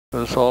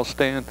Let us all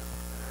stand.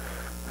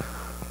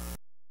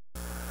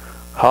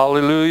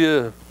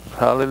 Hallelujah.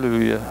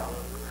 Hallelujah.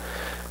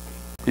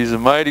 He's a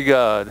mighty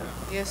God.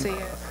 Yes, He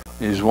is.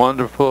 He's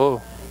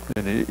wonderful,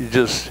 and he's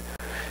just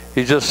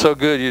so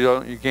good.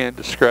 You can't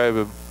describe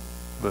him.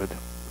 But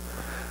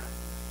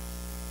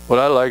what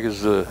I like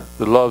is the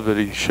love that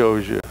He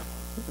shows you,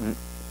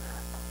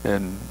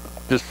 and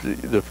just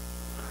the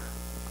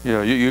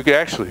you can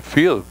actually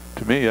feel it.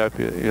 To me, I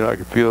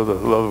can feel the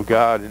love of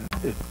God in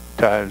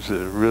times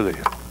that really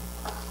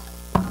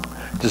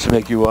just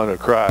make you want to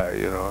cry.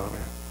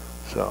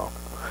 So,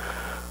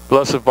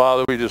 blessed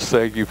Father, we just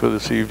thank You for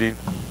this evening.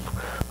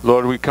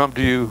 Lord, we come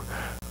to You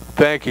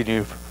thanking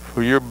You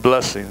for Your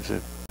blessings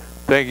and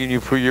thanking You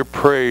for Your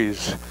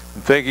praise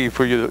and thanking You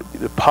for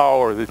the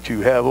power that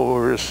You have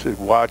over us and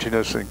watching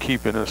us and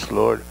keeping us,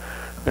 Lord.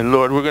 And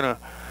Lord, we're going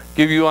to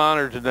give You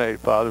honor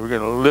tonight, Father. We're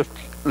going to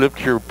lift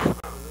Your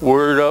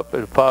word up,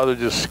 and Father,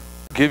 just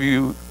give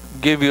you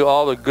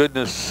all the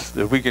goodness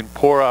that we can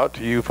pour out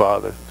to You,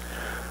 Father,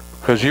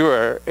 because You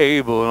are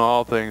able in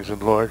all things.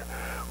 And Lord,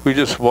 we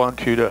just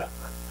want You to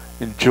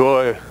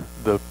enjoy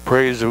the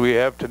praise that we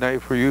have tonight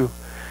for You.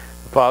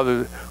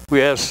 Father,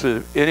 we ask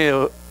that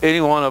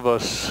any one of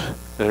us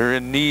that are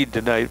in need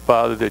tonight,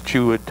 Father, that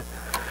You would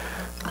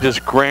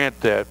just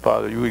grant that,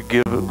 Father. You would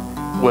give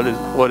what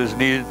is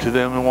needed to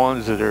them, the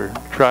ones that are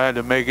trying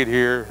to make it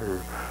here,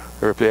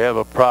 or if they have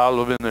a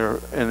problem in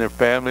their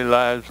family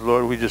lives.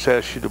 Lord, we just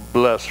ask You to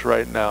bless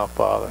right now,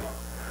 Father.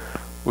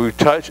 We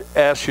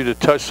ask You to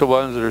touch the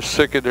ones that are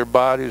sick in their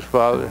bodies,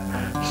 Father,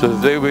 so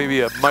that they may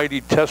be a mighty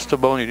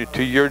testimony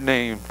to Your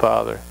name,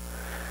 Father.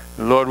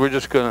 And Lord, we're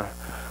just going to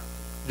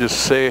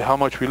just say how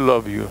much we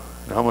love You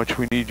and how much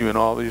we need You in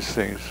all these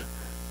things.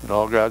 And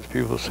all God's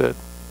people said,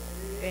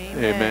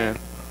 Amen. Amen.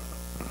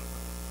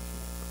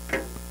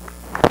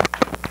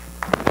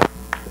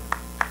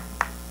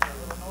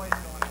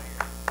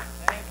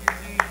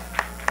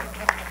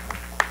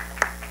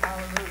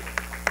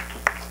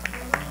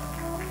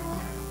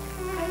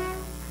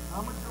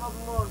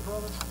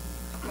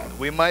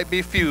 We might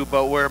be few,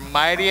 but we're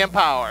mighty in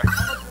power.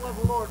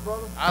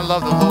 I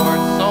love the Lord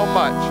so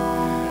much.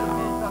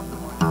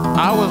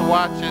 I was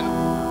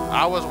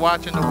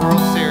watching the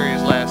World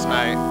Series last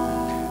night.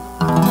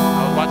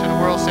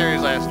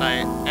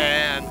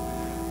 And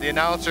the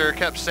announcer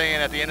kept saying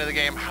at the end of the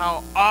game,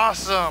 how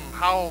awesome,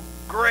 how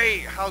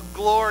great, how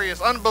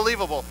glorious,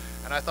 unbelievable.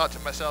 And I thought to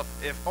myself,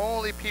 if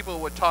only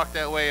people would talk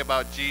that way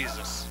about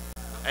Jesus.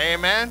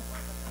 Amen.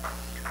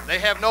 They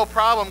have no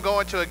problem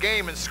going to a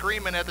game and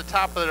screaming at the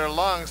top of their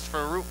lungs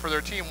for root for their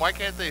team. Why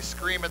can't they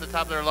scream at the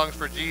top of their lungs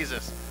for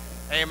Jesus?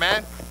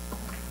 Amen?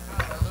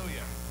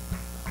 Hallelujah.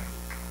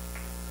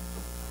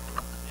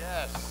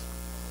 Yes.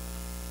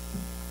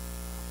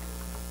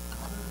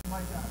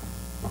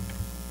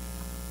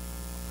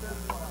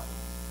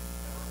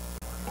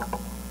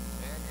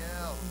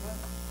 Danielle.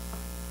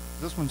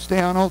 Does this one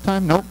stay on all the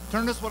time? Nope.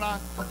 Turn this one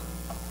on.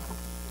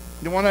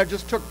 The one I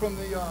just took from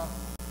the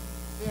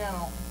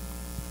piano.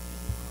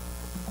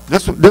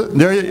 This one,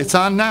 there, it's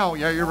on now.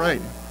 Yeah, you're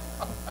right.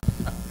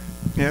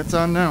 Yeah, it's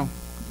on now.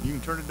 You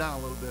can turn it down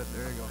a little bit.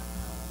 There you go.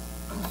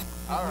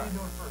 All right.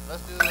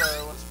 Let's do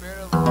the Spirit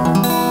of the Lord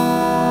on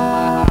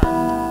my heart.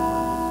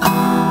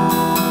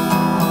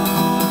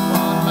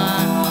 On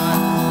my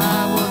heart,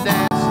 I will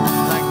dance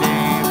like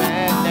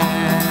David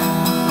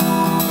danced.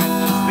 When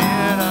the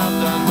Spirit of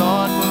the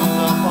Lord moves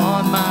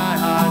upon my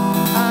heart,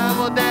 I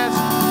will dance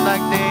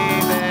like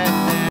David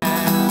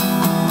danced.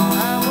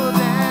 I will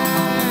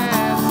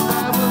dance,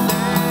 I will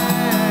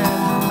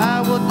dance,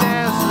 I will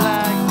dance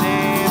like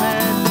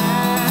David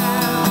danced.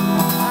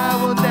 I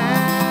will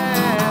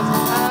dance,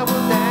 I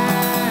will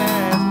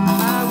dance,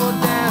 I will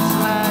dance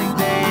like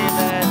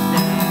David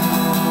danced.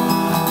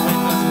 When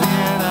the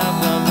Spirit of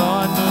the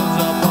Lord moves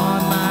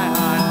upon my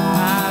heart,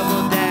 I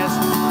will dance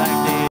like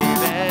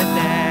David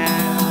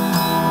danced.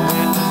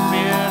 When the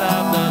Spirit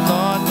of the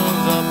Lord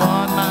moves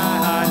upon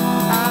my heart,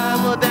 I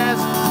will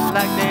dance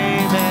like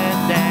David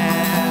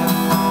danced.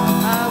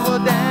 I will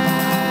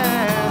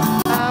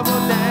dance, I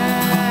will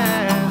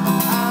dance,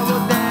 I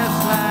will dance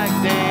like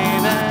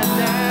David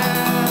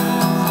danced.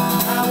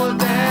 I will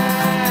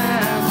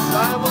dance,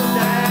 I will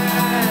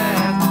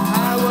dance,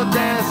 I will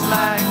dance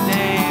like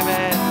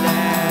David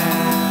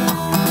danced.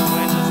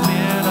 When the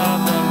Spirit of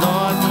the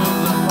Lord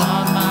moves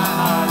upon my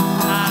heart,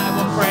 I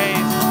will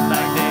praise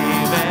like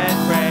David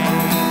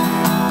praised.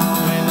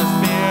 When the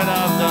Spirit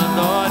of the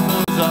Lord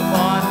moves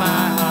upon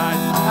my heart,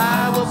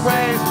 I will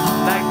praise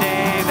like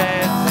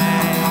David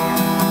sang.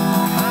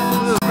 I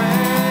will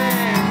sing,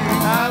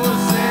 I will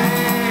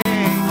sing,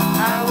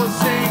 I will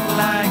sing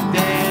like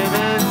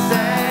David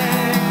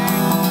sang.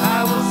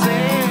 I will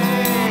sing,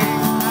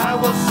 I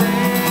will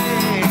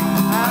sing,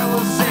 I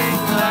will sing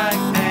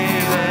like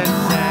David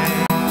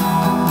sang.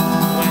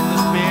 When the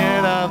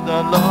Spirit of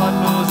the Lord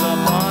moves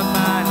upon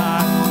my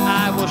heart,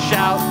 I will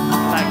shout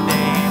like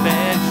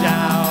David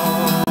shout.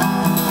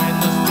 When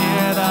the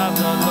Spirit of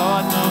the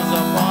Lord moves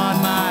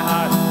upon my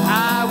heart,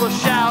 I will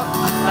shout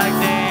like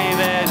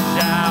David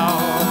shout.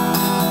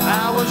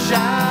 I will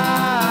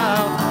shout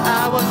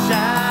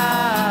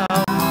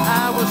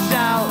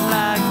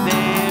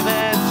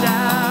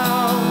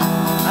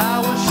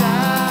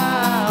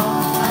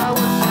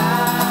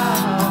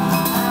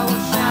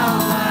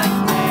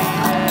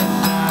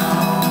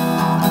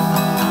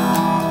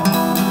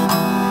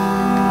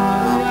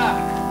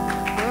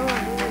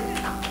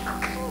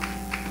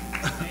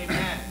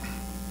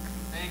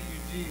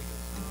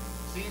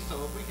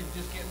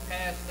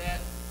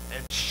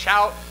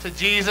to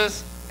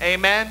Jesus.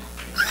 Amen.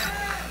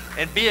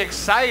 And be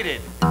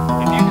excited. If you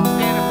can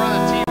stand in front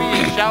of the TV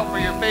and shout for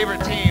your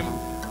favorite team,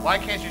 why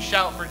can't you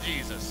shout for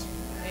Jesus?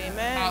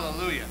 Amen.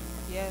 Hallelujah.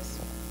 Yes.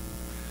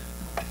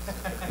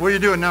 What are you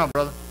doing now,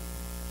 brother?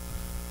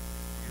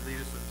 You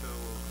lead us until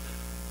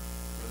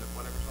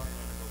whatever song you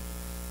want to go.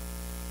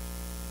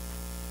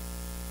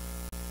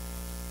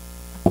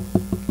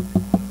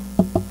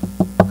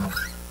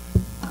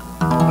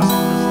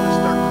 Let's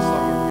start this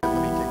song. Let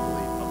me take the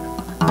lead. Okay.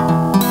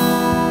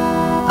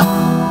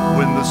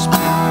 When the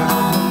Spirit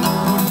of the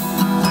Lord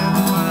moves in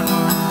my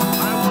heart,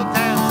 I will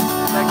dance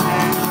like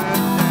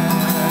David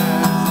danced.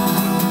 When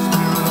the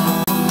Spirit of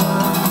the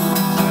Lord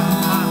moves in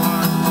my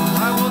heart,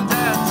 I will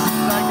dance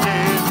like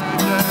David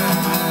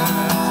danced.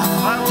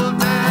 I will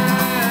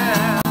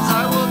dance,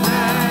 I will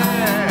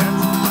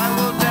dance, I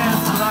will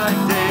dance like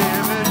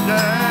David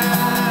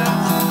danced.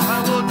 I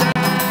will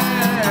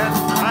dance,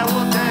 I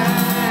will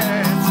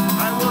dance,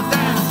 I will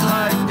dance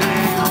like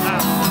David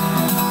danced.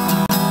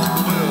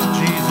 Well,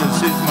 Jesus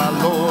is my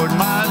Lord,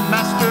 my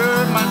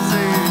Master, my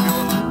Savior.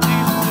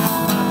 Jesus is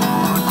my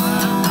Lord,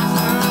 my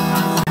Master,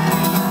 my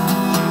Savior.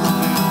 Jesus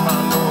is my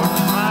Lord,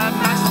 my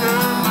Master,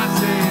 my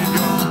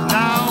Savior.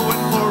 Now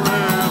and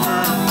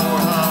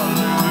forevermore,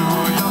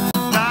 hallelujah.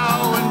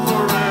 Now and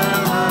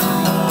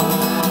forevermore.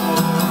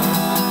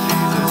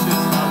 Jesus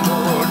is my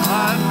Lord,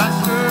 my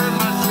Master,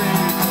 my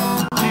Savior.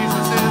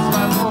 Jesus is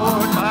my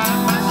Lord, my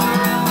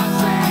Master, my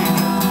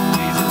Savior.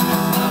 Jesus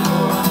is my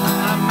Lord,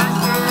 my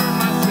Master,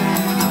 my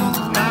Savior.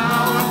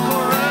 Now and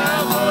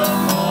forevermore.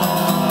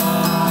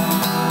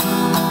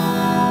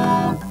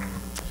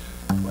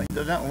 Well, you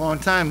done that a long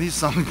time, these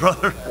songs,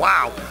 brother.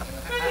 Wow.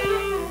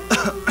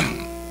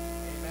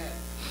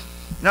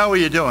 Now what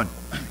are you doing?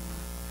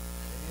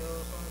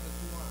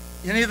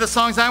 Any of the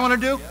songs I want to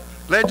do?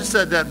 Glad you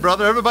said that,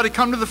 brother. Everybody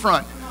come to the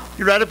front.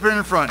 You're right up here in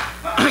the front.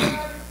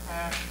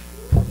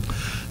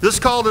 This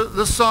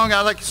song,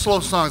 I like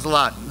slow songs a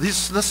lot.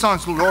 This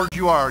song's Lord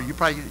You Are. You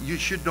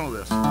should know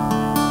this.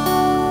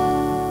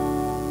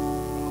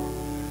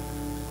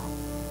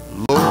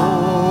 Lord,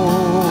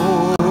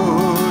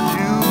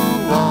 you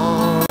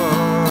are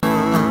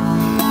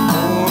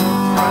more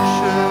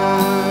precious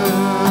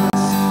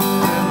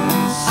than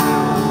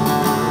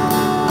silver.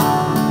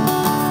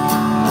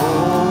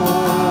 Lord,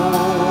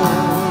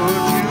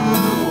 you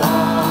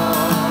are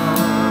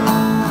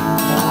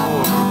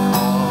more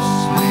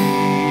costly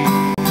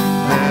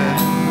than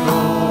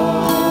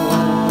gold.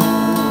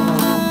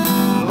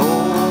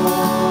 Lord,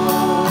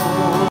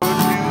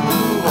 you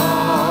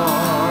are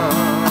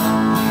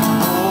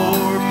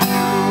more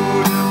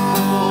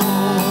beautiful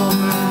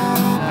than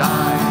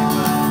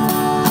diamonds,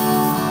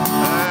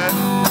 and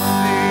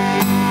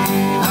nothing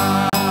I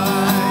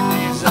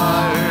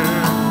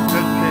desire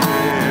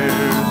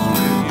compares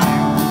with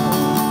you.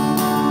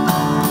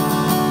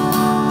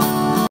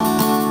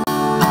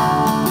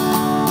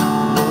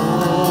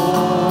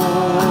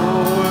 Lord,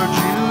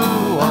 you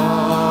are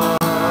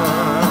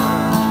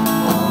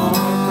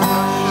more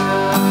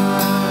precious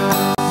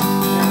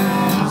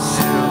than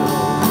silver.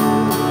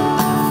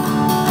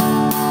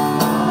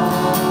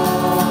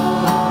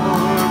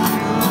 Lord,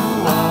 you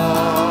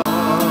are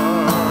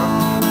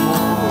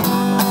more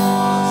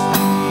costly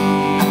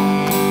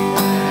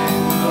than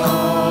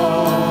gold.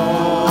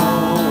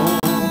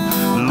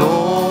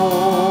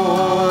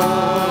 Lord,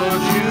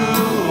 you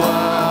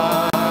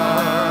are.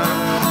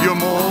 You're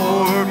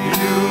more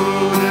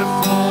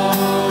beautiful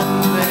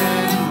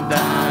than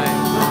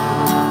diamonds,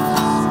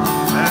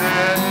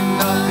 and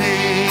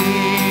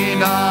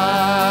nothing I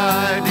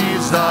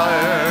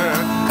desire,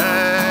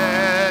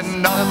 and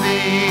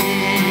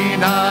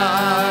nothing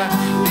I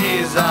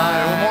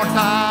desire. One more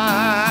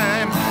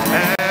time.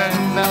 And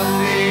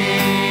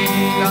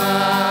nothing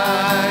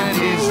I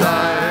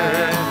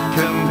desire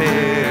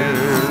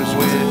compares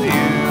with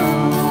you.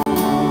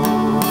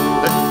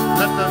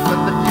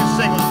 You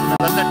sing.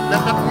 Let the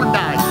horn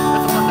die.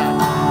 Let the horn die.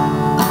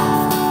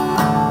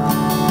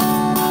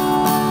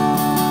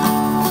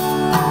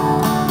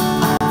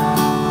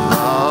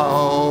 Thou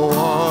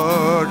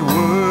art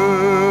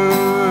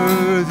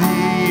worthy.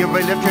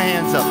 Everybody lift your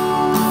hands up.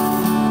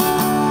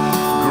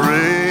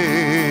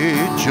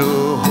 Great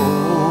Jehovah,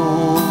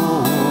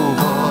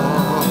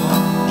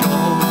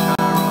 Jehovah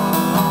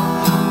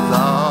Jireh.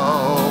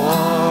 Thou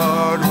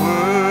art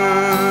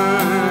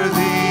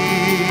worthy,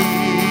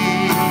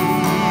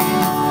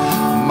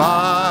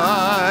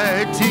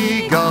 mighty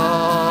God.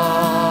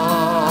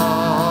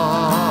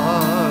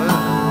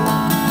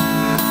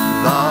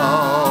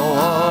 Thou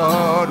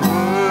art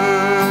worthy,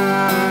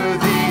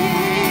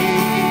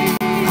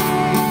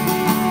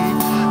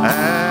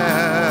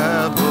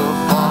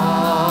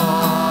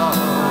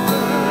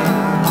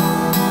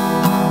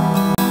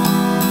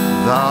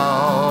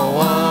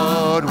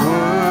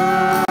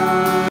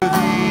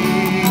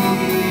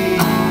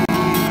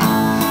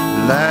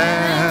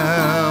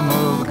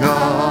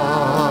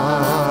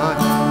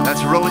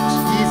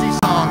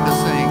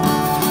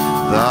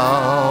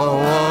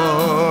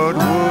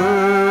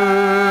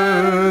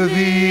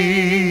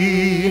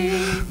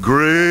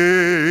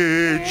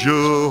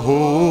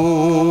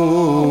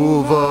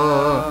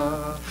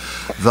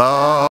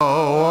 Thou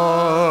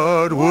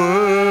art worthy,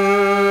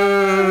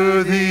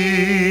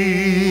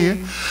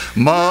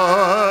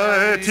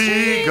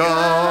 mighty God.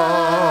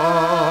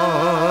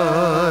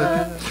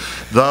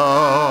 Thou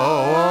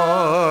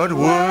art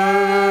worthy,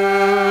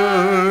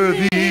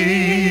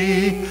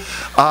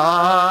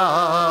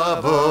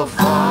 Abba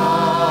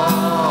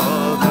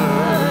Father.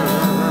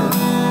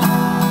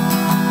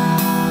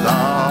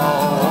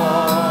 Thou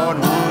art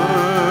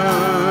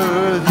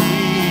worthy,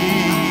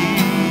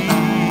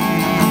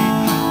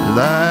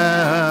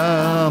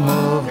 Lamb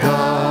of God.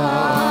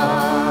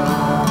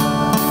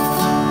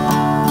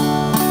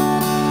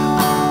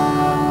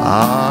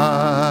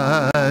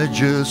 I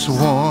just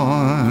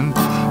want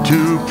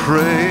to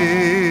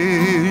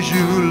praise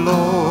you,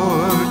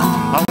 Lord.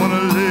 I want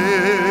to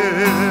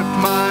lift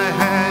my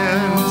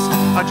hands.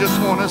 I just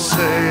want to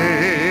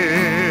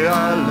say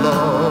I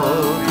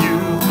love you.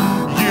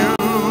 You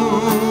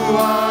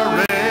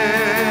are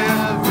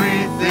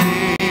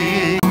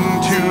everything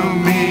to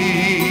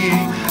me,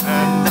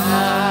 and I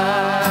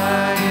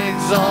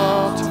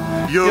exalt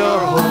your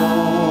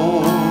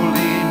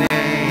holy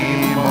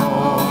name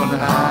on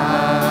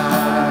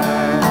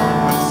high.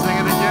 Let's sing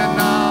it again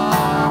now.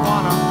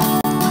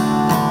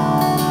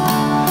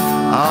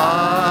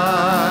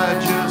 I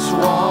just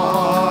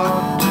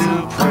want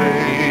to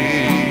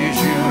praise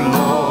you,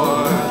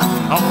 Lord.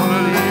 I want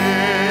to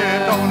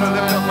lift up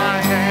my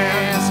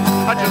hands.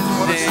 I just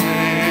want to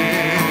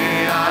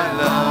say I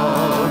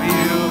love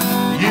you.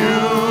 You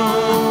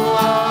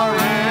are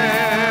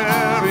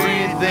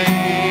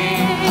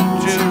everything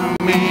to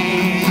me,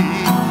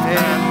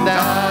 and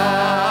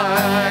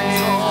I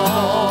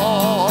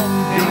exalt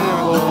your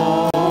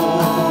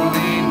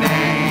holy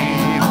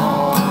name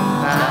on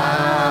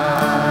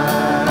high.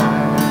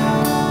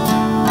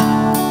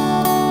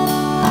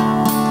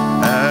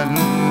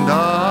 And I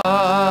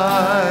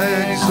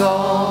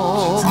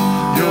exalt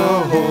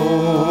your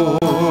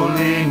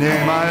holy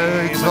name. I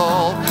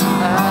exalt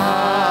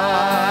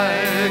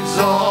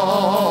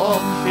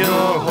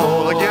your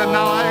holy again.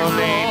 Now I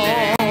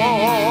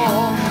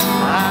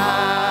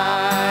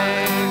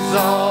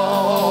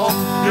exalt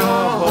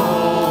your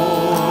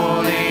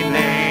holy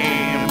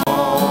name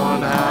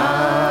on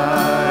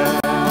high.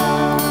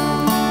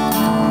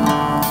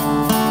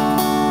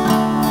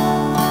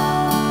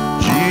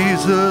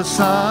 Jesus,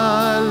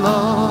 I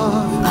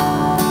love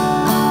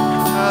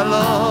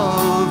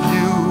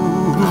you.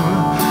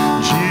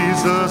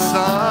 Jesus, I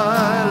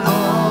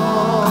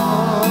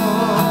love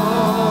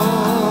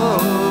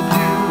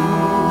you.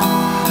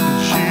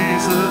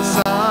 Jesus,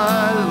 I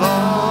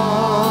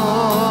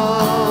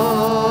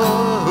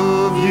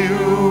love you.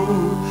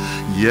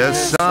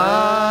 Yes,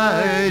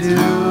 I do.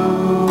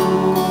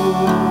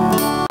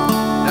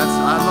 That's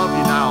I love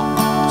you now.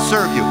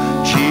 Serve you.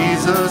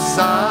 Jesus,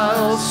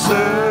 I'll serve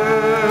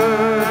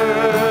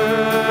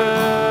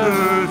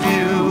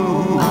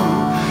you.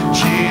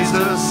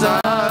 Jesus,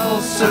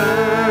 I'll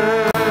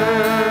serve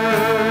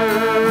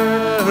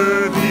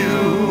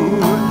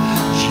you.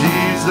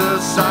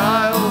 Jesus,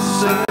 I'll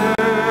serve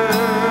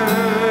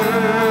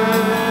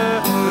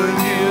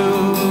you.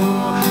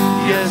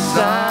 Yes, I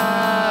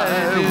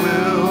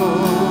will.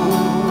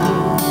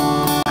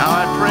 Now I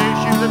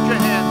praise you. Lift your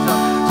hands up.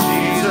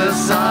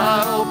 Jesus,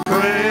 I'll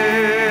praise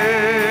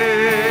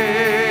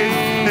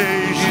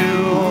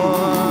you.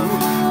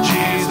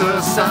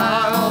 Jesus,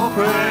 I'll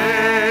praise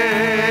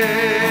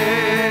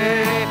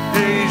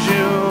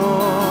you.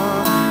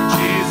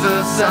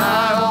 Jesus,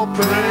 I'll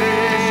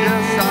praise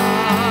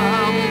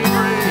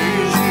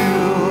you.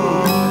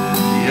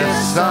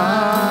 Yes, I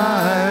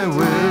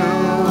will.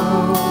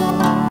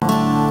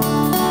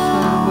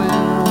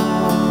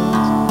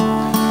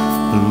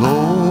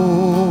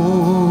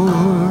 Lord,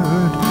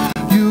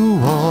 you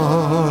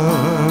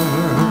are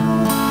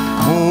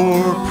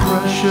more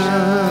precious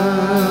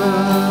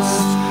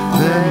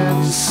than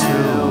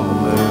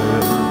silver.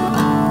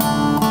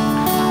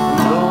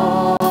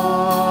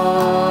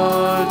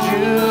 Lord,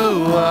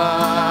 you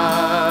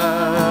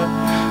are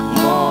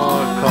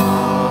more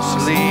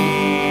costly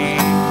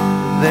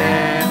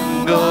than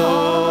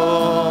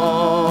gold.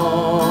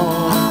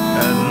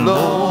 And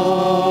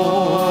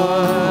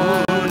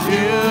Lord,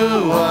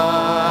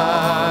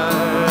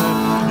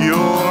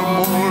 you're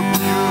more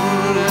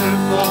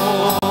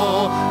beautiful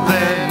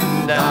than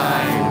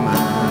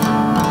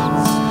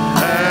diamonds.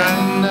 And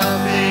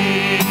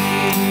nothing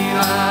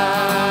I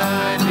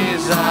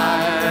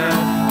desire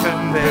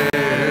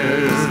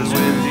compares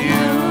with you.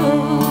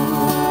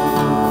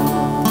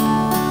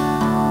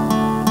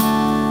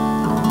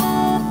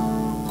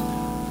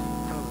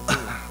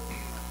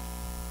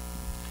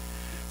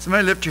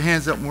 Somebody lift your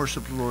hands up and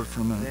worship the Lord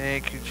for a minute.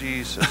 Thank you,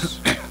 Jesus.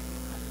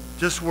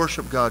 Just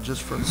worship God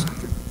just for a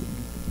second.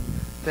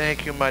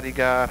 Thank you, mighty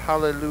God.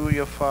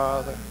 Hallelujah,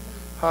 Father.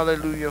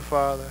 Hallelujah,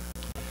 Father.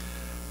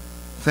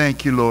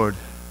 Thank you, Lord.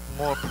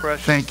 More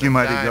precious Thank you, than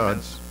mighty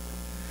diamonds.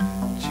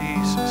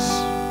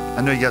 Jesus.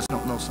 I know you guys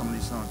don't know some of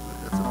these songs,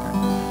 but that's okay.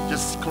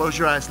 Just close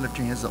your eyes, lift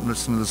your hands up, and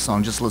listen to the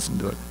song. Just listen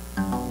to it.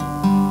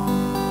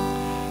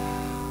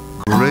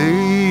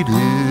 Great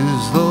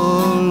is the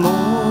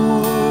Lord.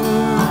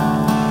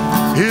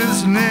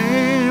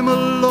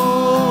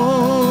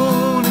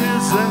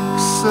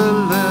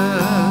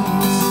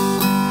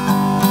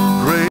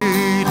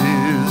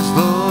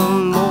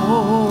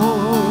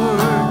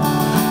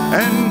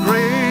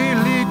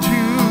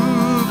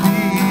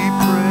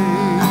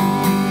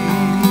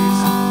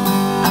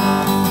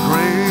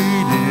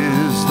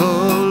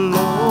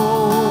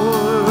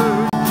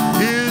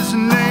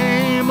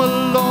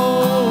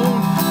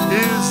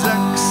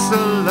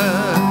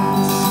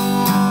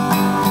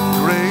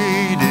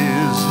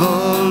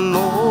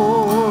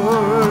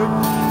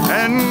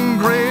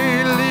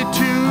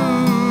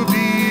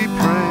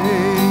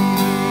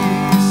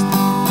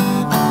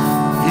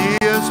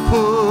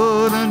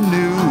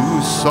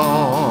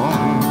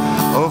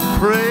 of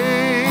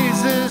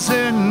praises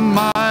in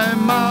my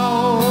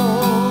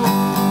mouth,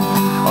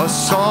 a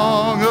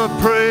song of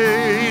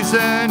praise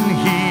and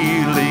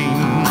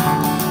healing.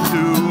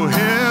 To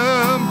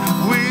him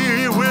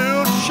we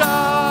will shout.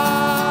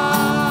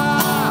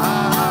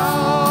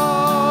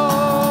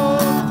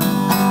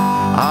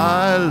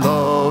 I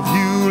love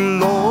you,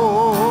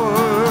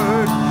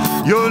 Lord.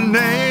 Your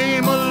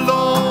name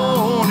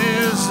alone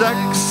is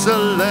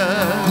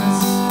excellence.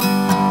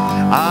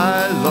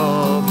 I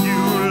love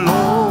you,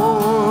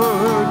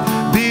 Lord.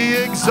 Be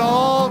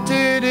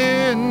exalted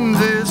in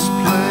this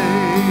place.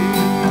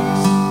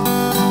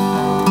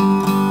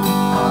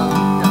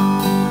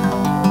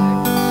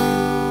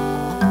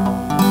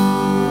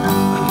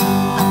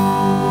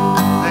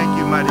 Thank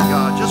you, mighty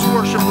God. Just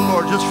worship the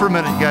Lord just for a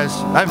minute, you guys.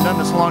 I haven't done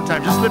this in a long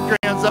time. Just lift your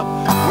hands up.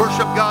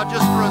 Worship God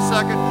just for a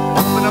second.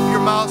 Open up your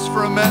mouths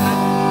for a minute.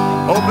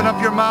 Open up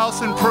your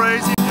mouths and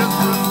praise Him just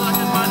for a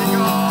second, mighty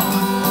God.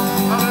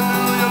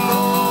 Hallelujah,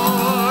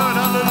 Lord.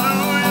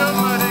 Hallelujah,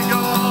 mighty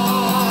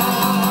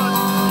God.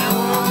 You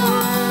are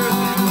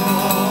worthy,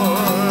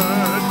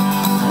 Lord.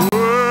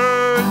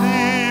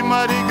 Worthy,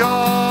 mighty God.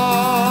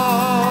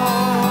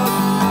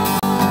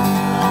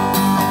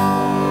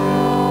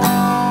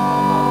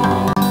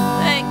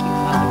 Thank you,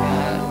 Father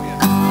God.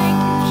 Thank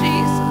you,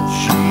 Jesus.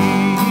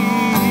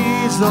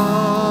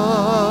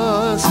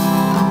 Jesus,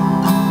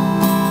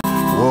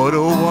 what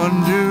a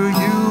wonder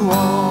you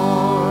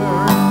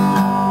are.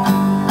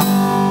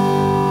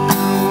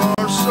 You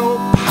are so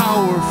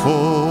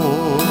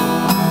powerful.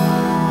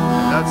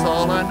 That's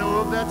all I know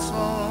of that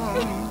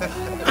song.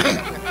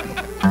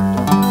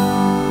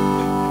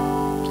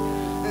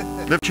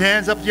 Lift your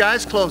hands up, your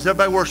eyes closed.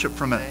 Everybody worship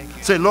for a minute.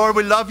 Say, Lord,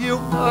 we love you.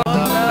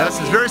 That's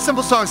a very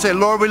simple song. Say,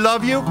 Lord, we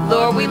love you.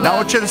 Lord, we Now I love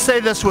want you to say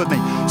this with me.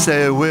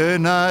 Say,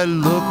 when I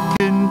look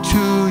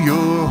into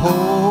your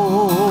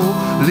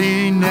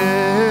holiness,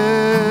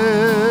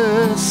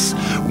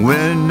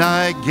 when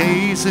I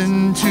gaze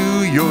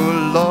into your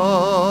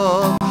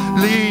loveliness,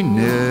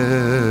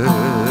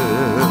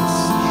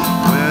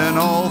 when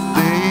all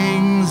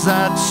things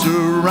that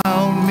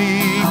surround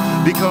me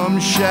become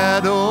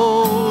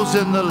shadows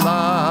in the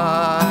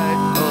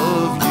light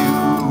of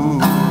you,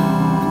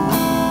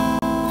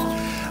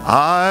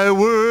 I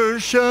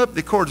worship.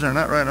 The chords are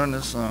not right on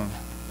this song.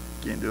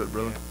 Can't do it,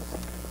 brother.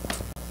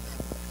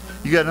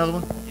 You got another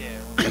one? Yeah.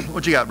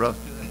 What you got, brother?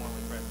 Do them while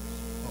we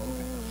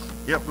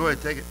practice. Yep, go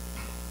ahead, take it.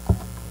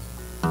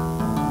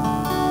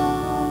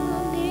 All I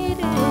need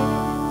is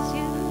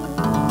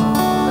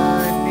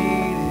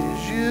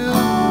you,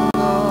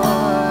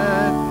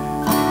 Lord.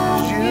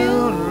 Is you,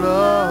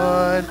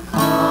 Lord.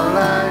 All I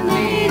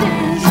need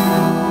is you.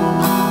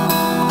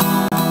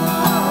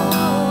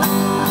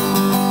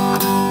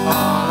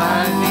 All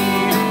I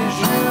need is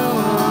you,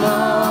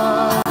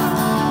 Lord.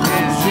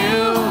 Is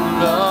you,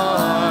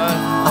 Lord.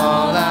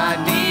 All I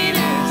need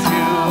is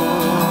you.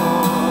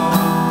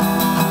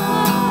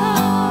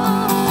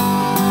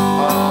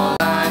 All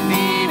I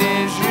need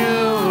is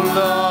you,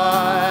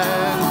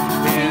 Lord.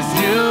 Is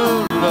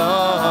you,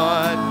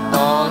 Lord.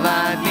 All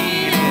I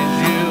need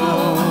is you.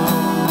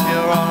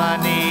 You're all I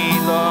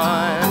need,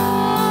 Lord.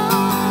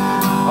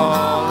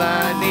 All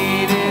I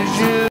need is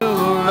you,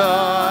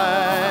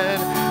 Lord.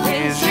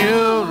 Is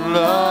you,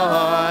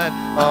 Lord.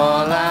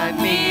 All I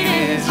need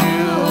is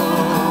you.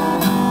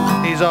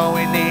 He's all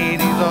we need.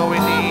 He's all we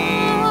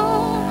need.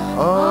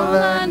 All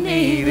I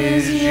need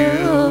is you.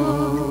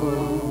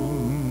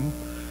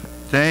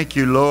 Thank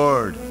you,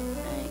 Lord.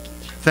 Thank you.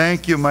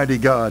 Thank you, mighty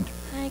God.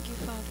 Thank you,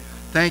 Father.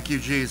 Thank you,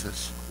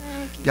 Jesus.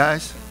 Thank you.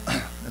 Guys,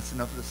 that's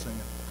enough of the singing.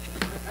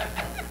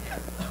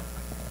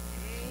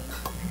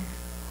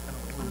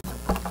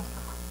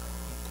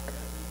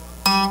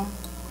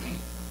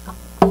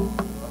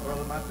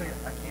 Brother, my finger,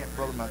 I can't,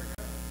 brother, my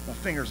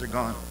fingers are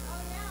gone.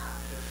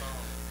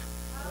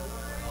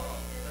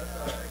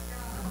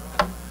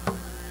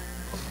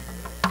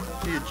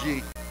 Key of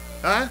G.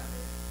 Huh?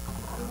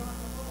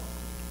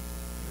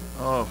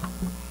 Oh.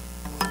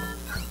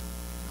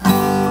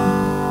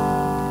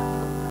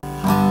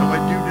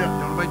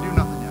 Nobody do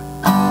nothing yet.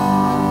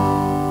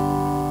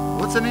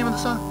 What's the name of the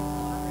song?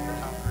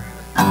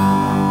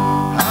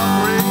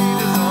 How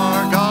great is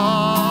our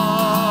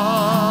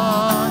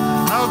God?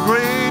 How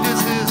great is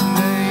His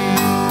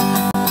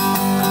name?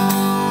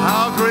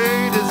 How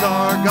great is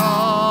our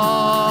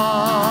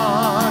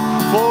God?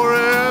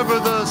 Forever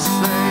the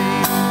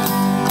same.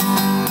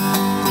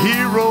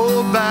 He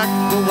rolled back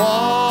the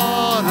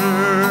water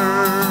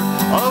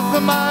of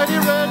the mighty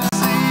Red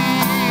Sea,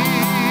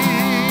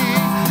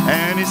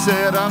 and He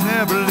said, I'll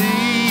never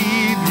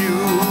leave you.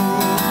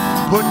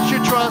 Put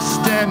your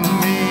trust in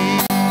me.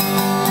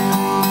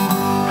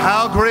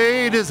 How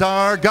great is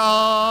our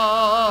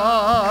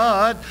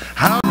God?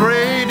 How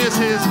great is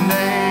His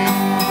name?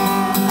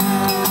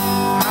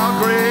 How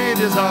great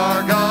is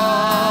our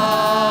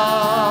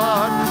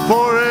God?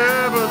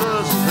 Forever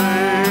the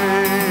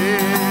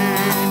same.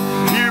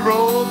 He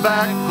rolled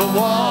back the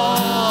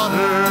waters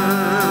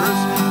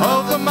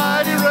of the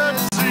mighty Red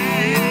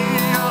Sea.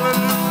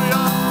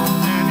 Hallelujah.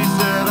 And He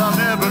said, I'll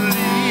never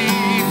leave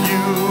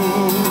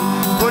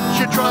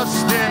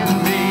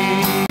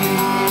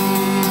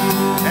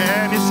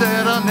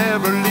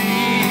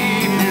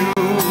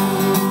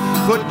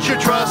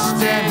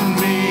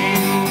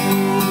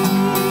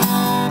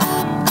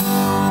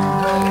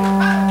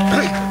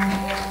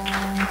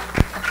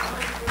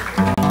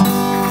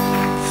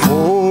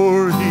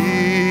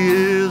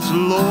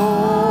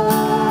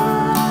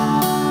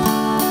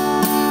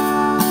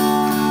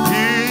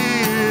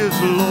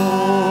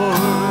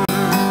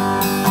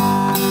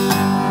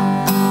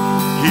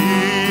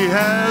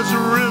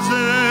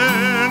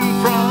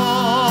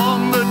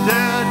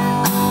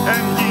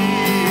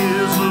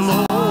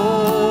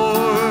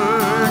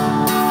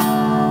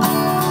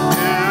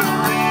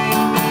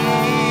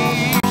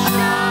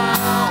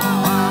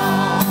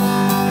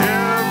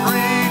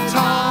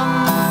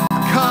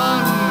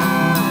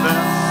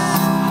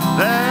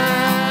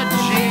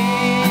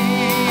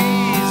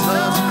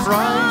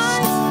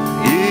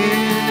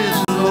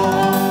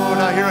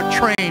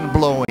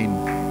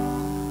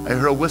I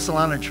heard a whistle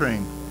on a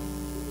train.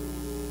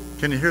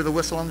 Can you hear the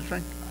whistle on the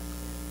train?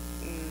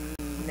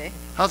 Meh.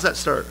 How's that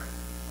start?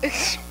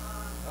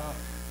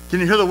 Can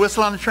you hear the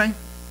whistle on the train?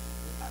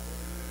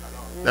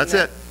 That's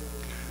it.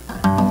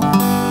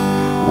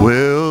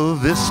 Well,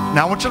 this...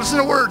 Now I want you to listen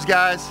to words,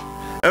 guys.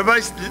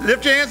 Everybody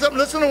lift your hands up and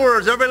listen to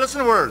words. Everybody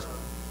listen to words.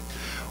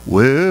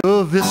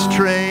 Well, this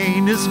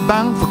train is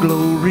bound for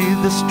glory,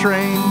 this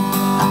train.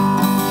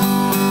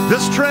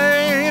 This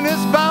train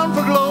is bound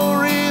for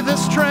glory,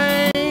 this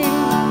train.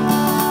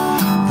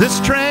 This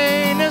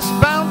train is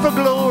bound for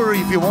glory.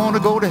 If you want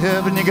to go to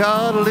heaven, you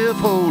gotta live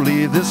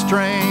holy. This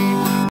train,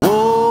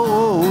 whoa,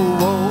 whoa,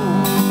 whoa.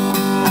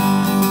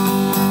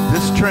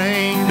 This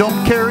train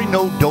don't carry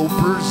no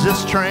dopers,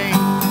 this train.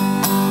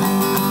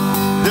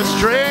 This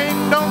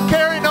train don't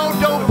carry no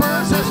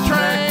dopers, this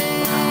train.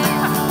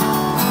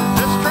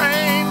 This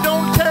train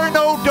don't carry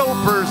no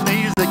dopers,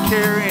 needs to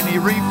carry any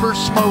reefer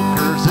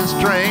smokers, this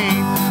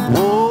train.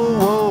 Whoa,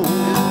 whoa,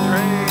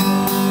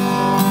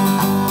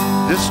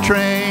 this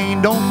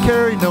train don't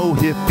carry no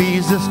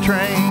hippies, this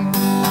train.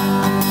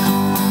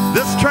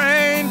 This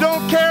train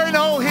don't carry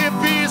no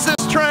hippies,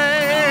 this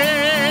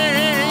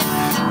train.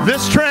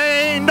 This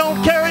train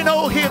don't carry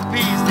no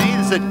hippies,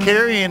 needs to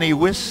carry any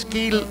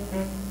whiskey.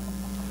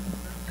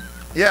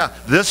 Yeah,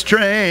 this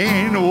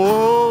train,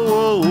 whoa,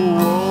 whoa,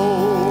 whoa.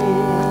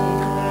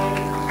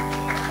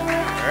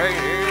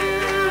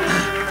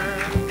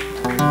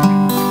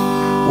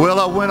 Well,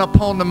 I went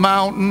up on the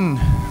mountain,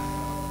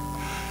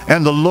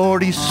 and the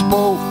Lord, He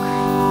spoke,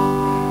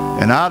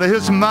 and out of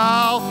His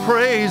mouth,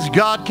 praise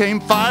God, came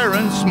fire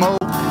and smoke.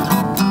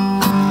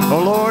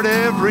 Oh, Lord,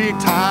 every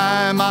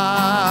time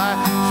I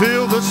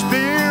feel the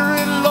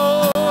Spirit,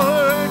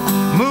 Lord,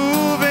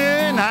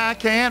 moving, I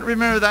can't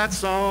remember that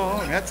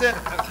song. That's it.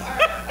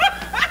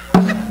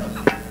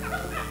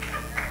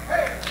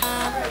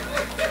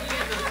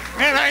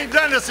 Man, I ain't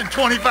done this in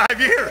 25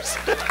 years.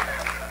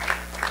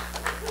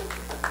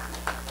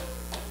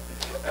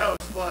 That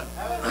was fun.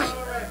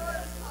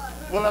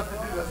 We'll have to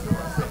do this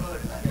some other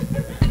time.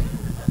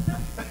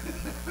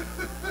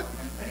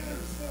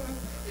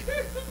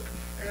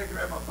 I gotta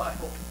grab my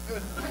Bible.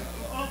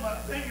 Oh, my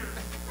fingers.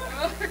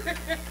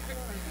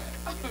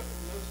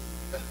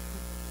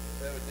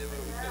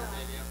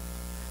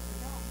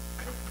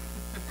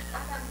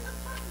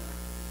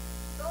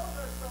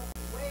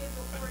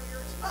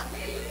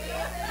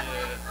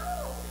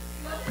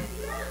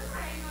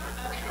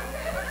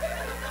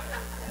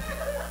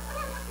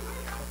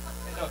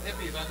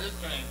 Hippies on this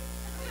train.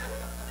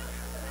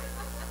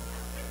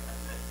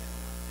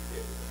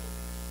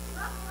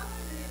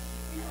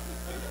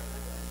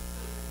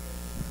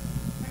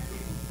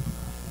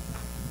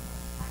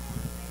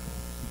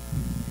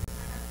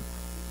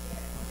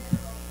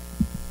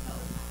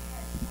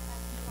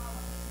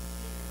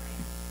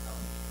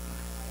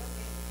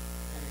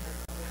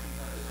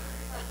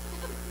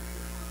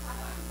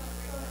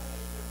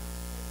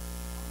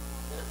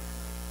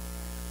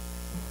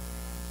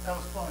 That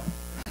was fun.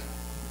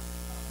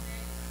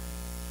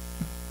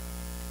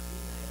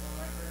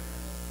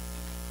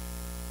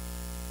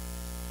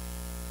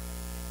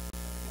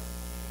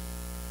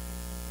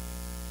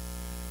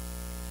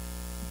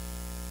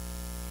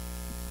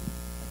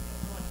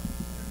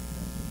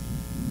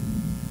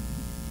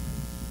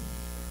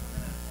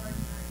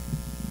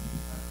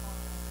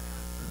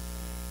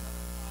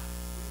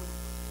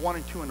 One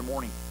and 2 in the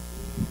morning.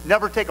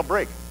 Never take a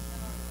break.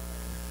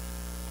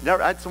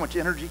 Never. I had so much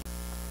energy.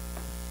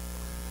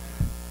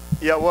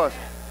 Yeah, it was.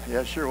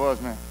 Yeah, it sure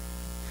was, man.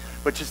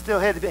 But you still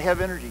had to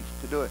have energy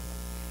to do it.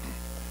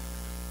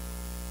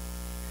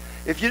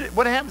 If you,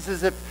 what happens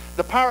is if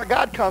the power of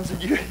God comes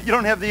and you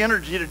don't have the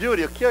energy to do it,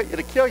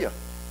 it'll kill you.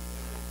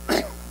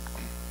 Put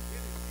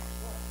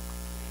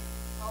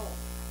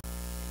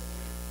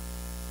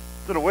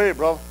it away,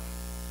 bro.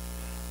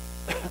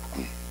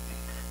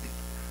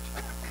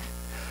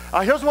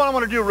 Here's what I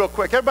want to do real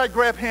quick. Everybody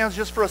grab hands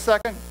just for a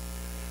second.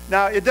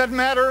 Now, it doesn't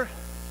matter.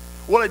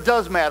 Well, it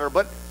does matter,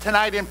 but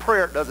tonight in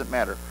prayer it doesn't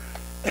matter.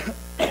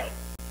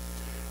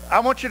 I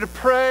want you to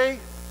pray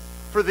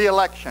for the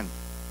election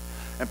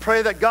and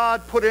pray that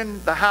God put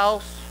in the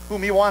house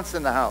whom He wants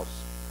in the house.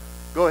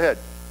 Go ahead.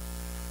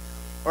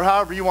 Or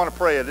however you want to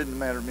pray. It didn't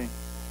matter to me.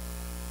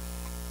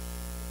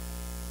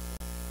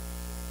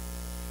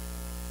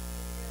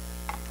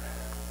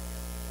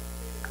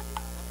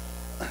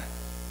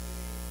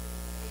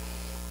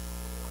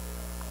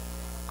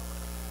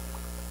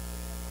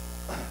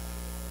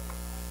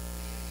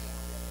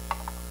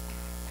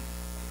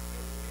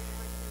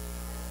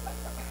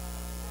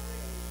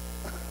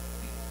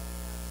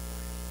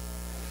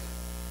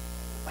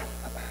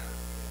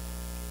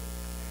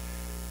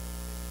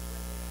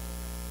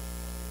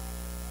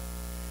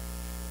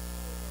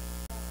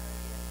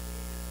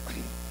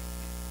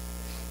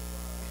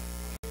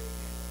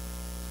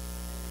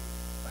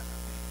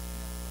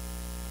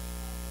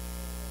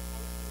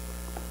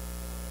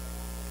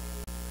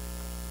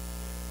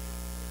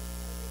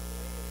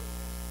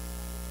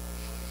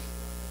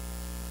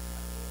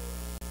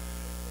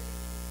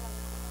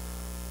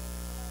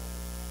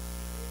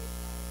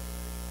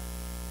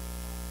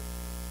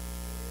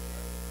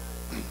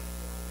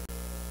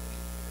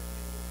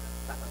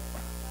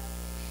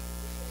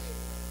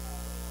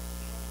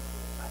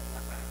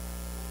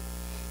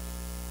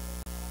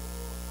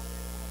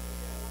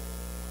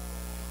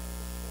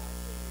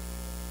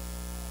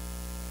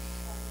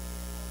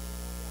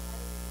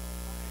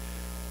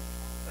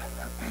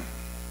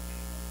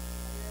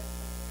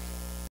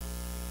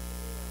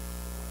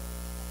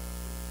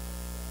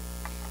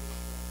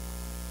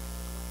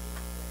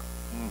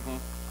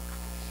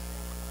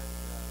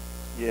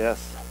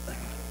 Yes.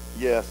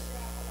 Yes.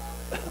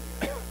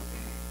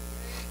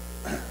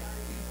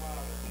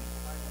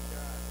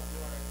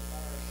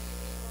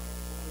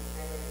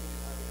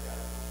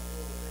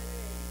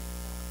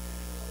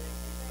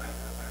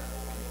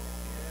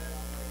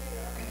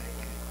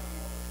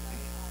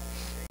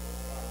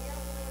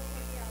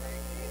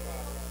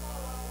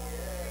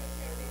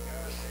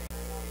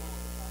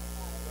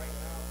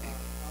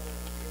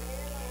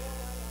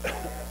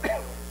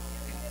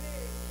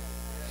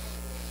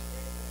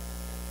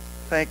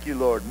 Thank you,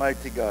 Lord,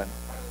 mighty God.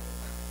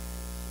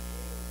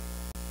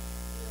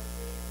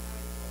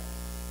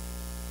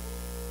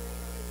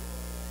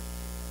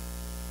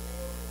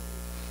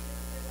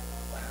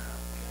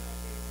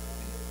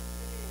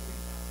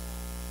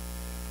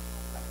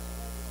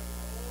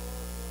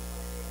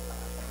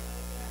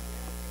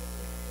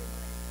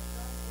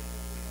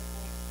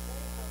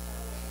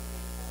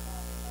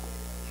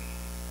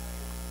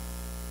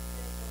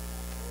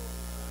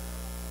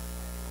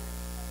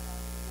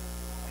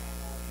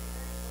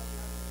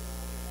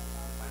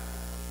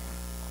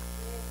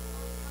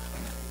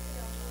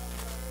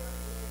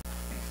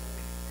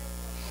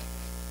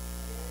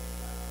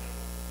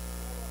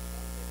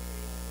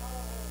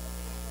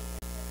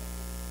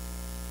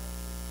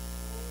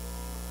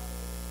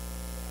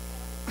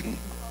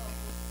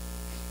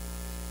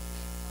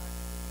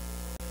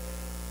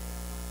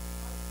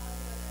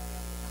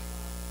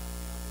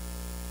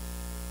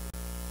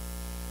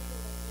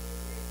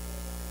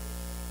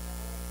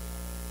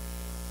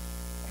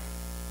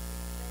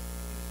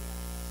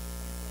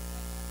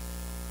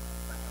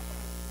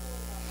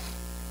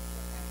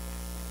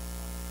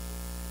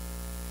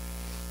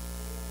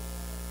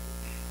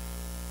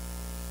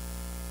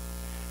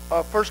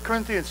 First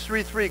Corinthians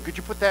 3:3. Could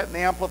you put that in the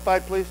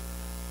Amplified, please?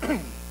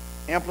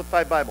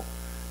 Amplified Bible.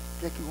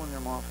 Jackie, go in there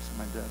in my office at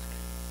my desk.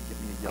 Give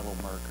me a yellow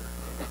marker.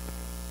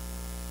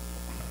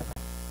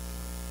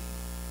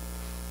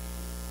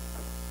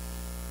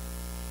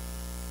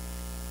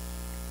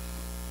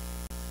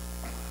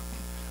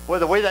 Boy,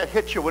 the way that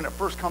hits you when it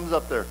first comes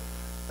up there.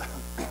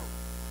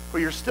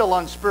 Well, you're still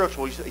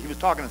unspiritual. He was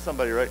talking to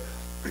somebody, right?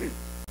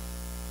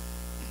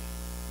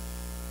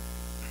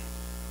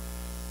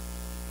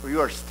 For you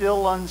are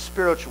still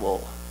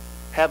unspiritual,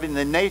 having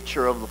the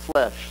nature of the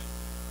flesh,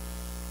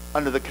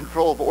 under the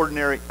control of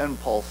ordinary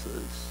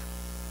impulses.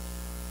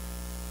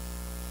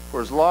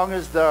 For as long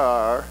as there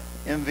are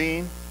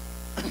envying,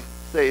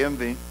 say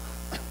envying,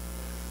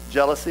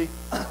 jealousy.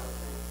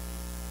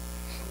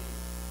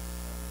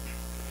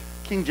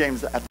 King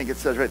James, I think it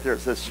says right there,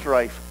 it says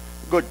strife.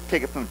 Go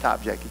take it from the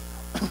top, Jackie.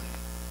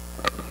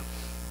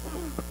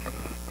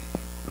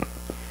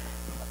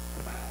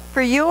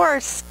 For you are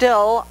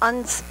still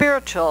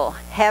unspiritual,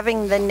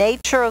 having the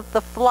nature of the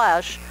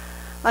flesh,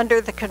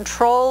 under the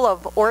control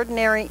of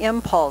ordinary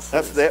impulses.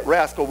 That's that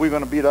rascal we're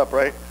going to beat up,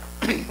 right?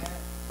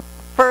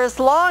 For as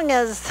long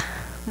as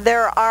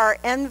there are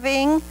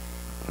envying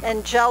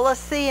and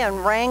jealousy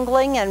and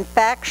wrangling and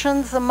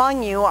factions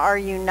among you, are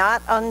you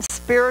not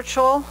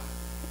unspiritual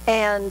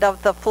and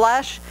of the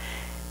flesh,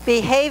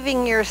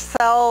 behaving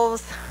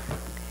yourselves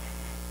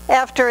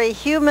after a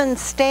human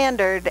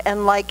standard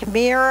and like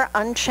mere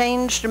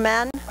unchanged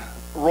men?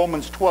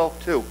 Romans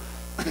 12:2.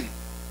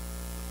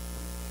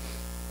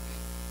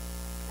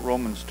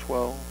 Romans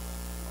 12.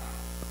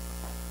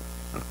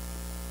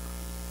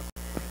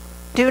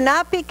 Do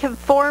not be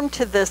conformed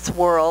to this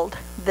world,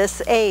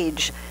 this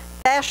age,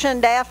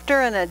 fashioned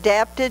after and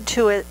adapted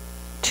to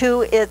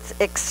its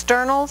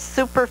external,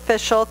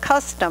 superficial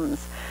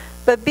customs,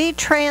 but be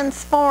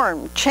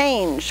transformed,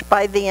 changed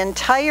by the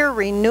entire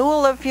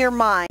renewal of your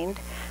mind,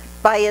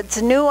 by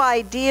its new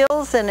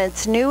ideals and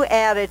its new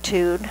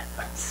attitude,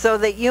 so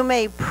that you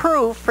may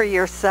prove for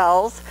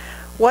yourselves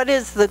what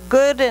is the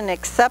good and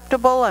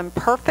acceptable and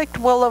perfect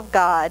will of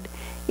God,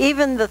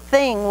 even the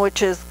thing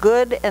which is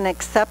good and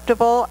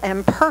acceptable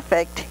and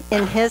perfect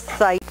in His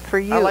sight for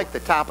you. I like the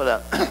top of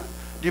that.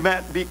 Do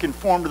not be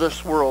conformed to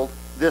this world,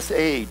 this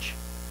age,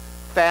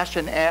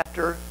 fashioned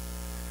after,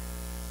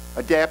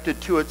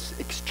 adapted to its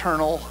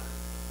external.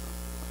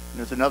 And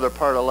there's another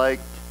part I like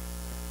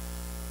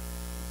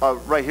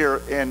right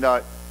here, and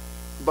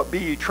but be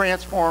ye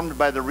transformed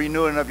by the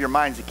renewing of your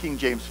minds. The King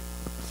James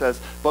says,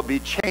 but be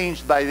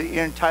changed by the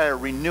entire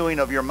renewing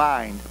of your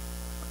mind,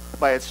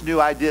 by its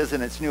new ideas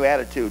and its new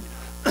attitude.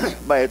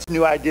 By its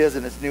new ideas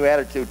and its new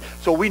attitude.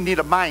 So we need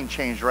a mind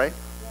change, right?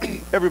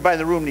 Everybody in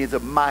the room needs a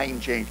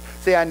mind change.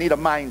 Say, I need a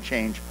mind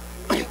change.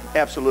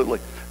 Absolutely.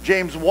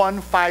 James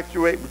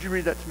 1:5-8. Would you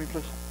read that to me,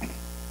 please?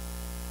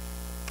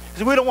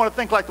 Because we don't want to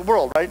think like the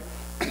world, right?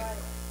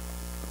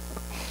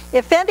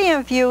 If any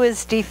of you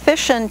is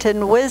deficient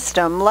in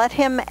wisdom, let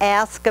him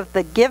ask of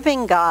the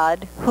giving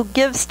God, who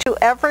gives to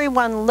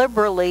everyone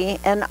liberally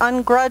and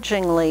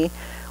ungrudgingly,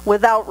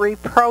 without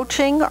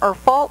reproaching or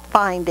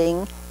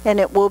fault-finding, and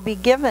it will be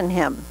given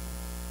him.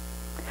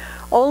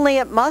 Only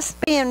it must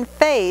be in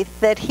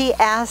faith that he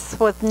asks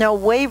with no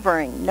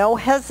wavering, no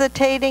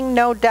hesitating,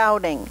 no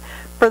doubting.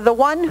 For the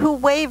one who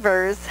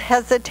wavers,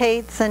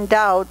 hesitates, and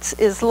doubts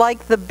is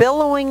like the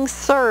billowing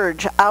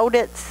surge out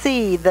at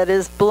sea that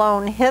is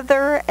blown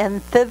hither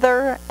and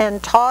thither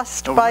and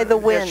tossed by the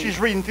wind. As she's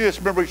reading through this,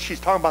 remember she's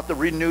talking about the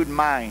renewed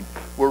mind.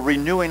 We're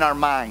renewing our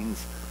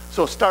minds.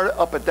 So start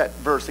up at that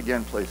verse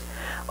again, please.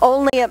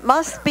 Only it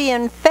must be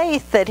in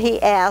faith that he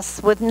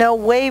asks, with no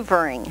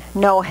wavering,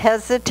 no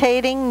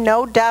hesitating,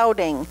 no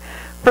doubting.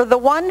 For the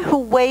one who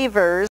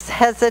wavers,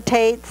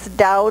 hesitates,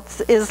 doubts,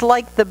 is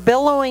like the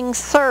billowing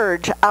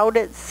surge out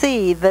at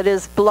sea that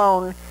is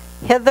blown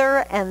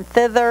hither and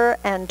thither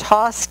and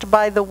tossed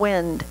by the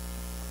wind.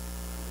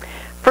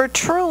 For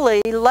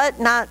truly, let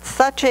not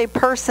such a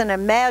person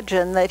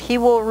imagine that he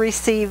will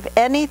receive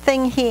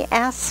anything he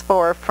asks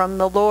for from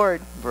the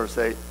Lord. Verse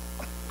 8.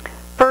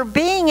 For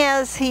being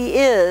as he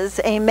is,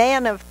 a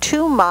man of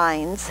two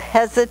minds,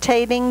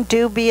 hesitating,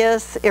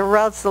 dubious,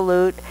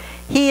 irresolute,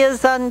 he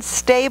is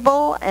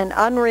unstable and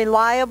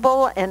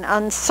unreliable and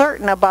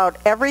uncertain about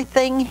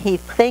everything he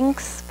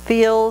thinks,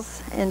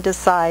 feels, and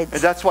decides.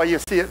 And that's why you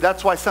see it.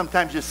 That's why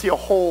sometimes you see a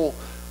whole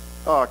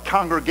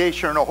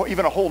congregation or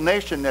even a whole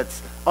nation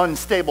that's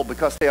unstable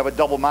because they have a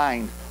double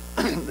mind.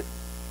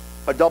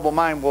 A double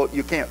mind, well,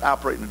 you can't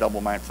operate in a double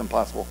mind. It's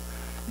impossible.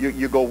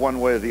 You go one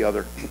way or the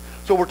other.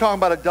 So we're talking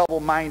about a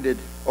double-minded,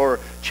 or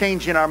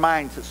changing our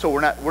minds so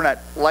we're not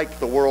like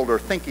the world or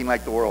thinking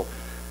like the world.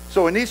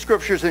 So in these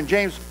scriptures in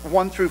James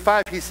 1 through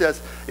 5, he says,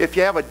 if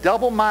you have a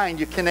double mind,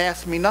 you can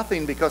ask me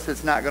nothing because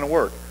it's not going to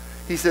work.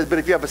 He says, but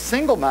if you have a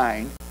single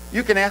mind,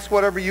 you can ask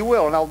whatever you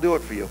will and I'll do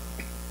it for you.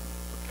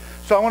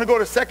 So I want to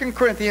go to 2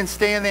 Corinthians,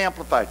 stay in the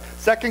Amplified.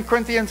 2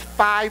 Corinthians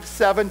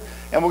 5:7,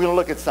 and we're going to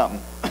look at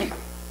something.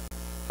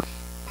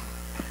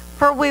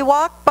 For we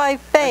walk by And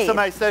faith.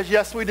 somebody says,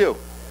 yes, we do.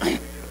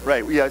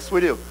 Right, yes,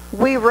 we do.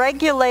 We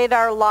regulate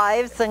our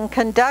lives and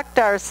conduct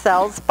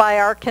ourselves by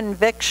our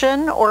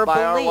conviction or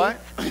By our belief.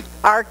 what?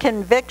 Our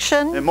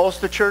conviction And most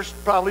of the church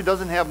probably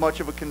doesn't have much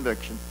of a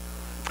conviction.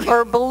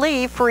 or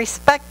belief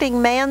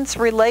respecting man's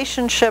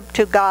relationship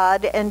to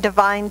God and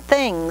divine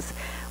things,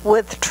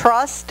 with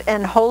trust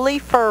and holy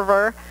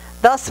fervor.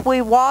 Thus we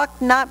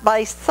walk not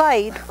by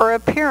sight or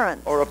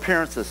appearance. Or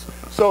appearances.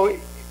 So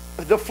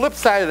the flip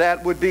side of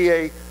that would be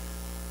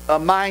a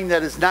mind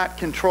that is not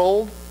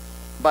controlled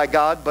by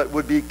God, but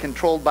would be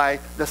controlled by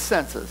the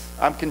senses.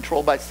 I'm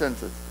controlled by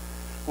senses.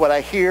 What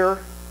I hear,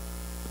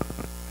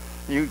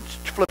 you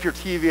flip your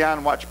TV on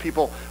and watch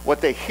people, what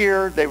they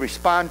hear, they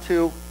respond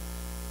to.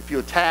 If you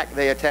attack,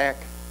 they attack.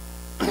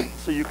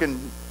 So you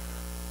can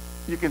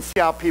see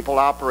how people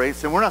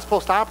operate. And we're not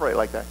supposed to operate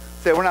like that.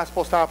 Say, we're not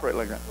supposed to operate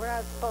like that. We're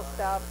not supposed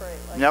to operate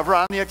like Never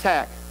on the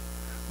attack.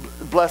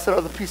 Blessed are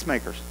the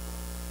peacemakers.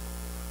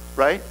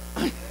 Right?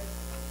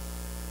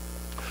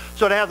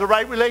 So to have the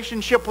right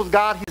relationship with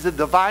God, he's a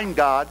divine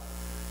God.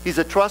 He's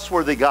a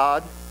trustworthy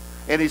God.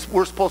 And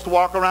we're supposed to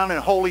walk around in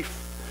holy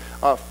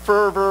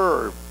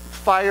fervor or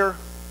fire.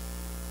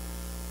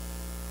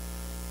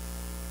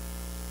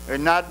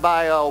 And not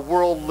by a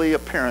worldly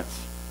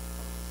appearance.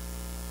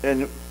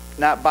 And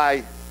not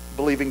by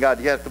believing God.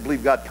 You have to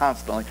believe God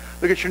constantly.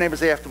 Look at your neighbor and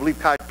say, you have to believe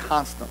God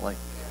constantly.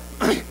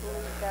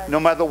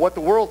 No matter what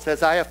the world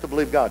says, I have to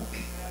believe God.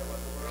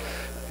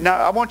 Now,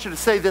 I want you to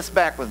say this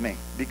back with me.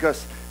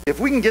 Because if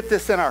we can get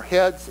this in our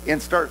heads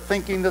and start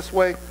thinking this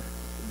way,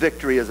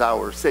 victory is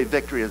ours. Say,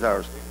 victory is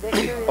ours.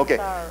 Victory is Okay.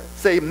 ours.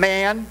 Say,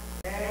 man.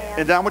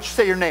 And then I want you to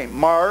say your name.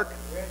 Mark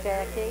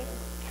Jackie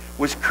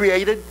was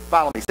created.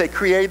 Follow me. Say,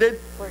 created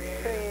was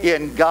created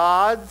in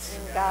God's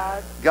in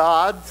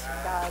God's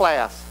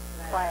class.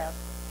 class.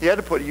 He had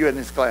to put you in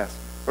his class,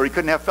 or he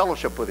couldn't have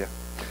fellowship with you.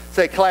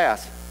 Say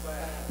class.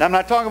 Now I'm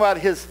not talking about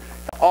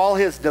all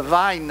his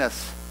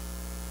divineness.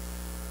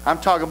 I'm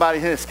talking about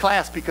his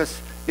class, because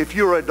if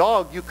you were a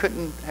dog, you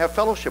couldn't have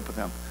fellowship with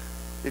him.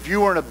 If you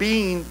weren't a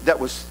being that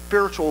was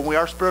spiritual, and we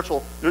are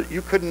spiritual,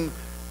 you couldn't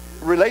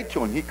relate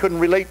to him. He couldn't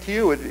relate to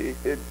you.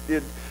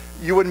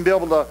 You wouldn't be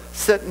able to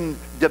sit and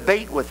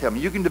debate with him.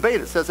 You can debate.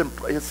 It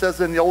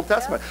says in the Old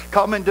Testament,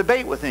 come and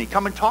debate with me.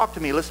 Come and talk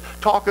to me. Let's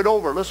talk it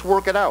over. Let's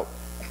work it out.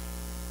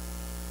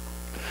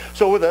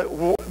 So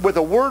with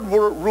a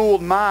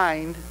word-ruled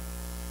mind,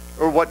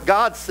 or what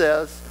God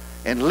says,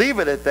 and leave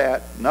it at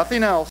that,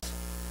 nothing else,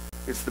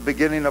 it's the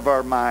beginning of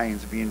our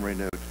minds being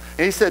renewed.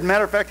 And he said,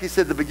 matter of fact, he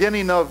said the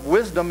beginning of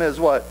wisdom is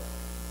what?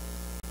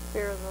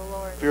 Fear of the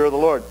Lord. Fear of the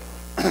Lord.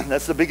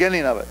 That's the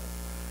beginning of it.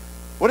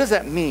 What does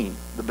that mean?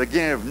 The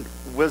beginning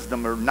of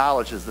wisdom or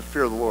knowledge is the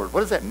fear of the Lord. What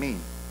does that mean?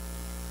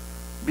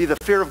 Be the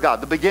fear of God,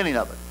 the beginning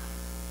of it.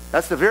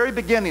 That's the very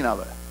beginning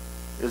of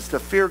it, is to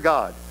fear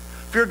God.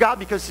 Fear God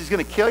because he's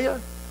going to kill you?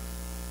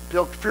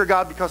 Fear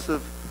God because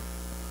of...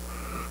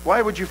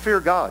 Why would you fear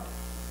God?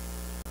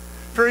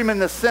 Fear him in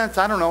the sense,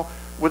 I don't know,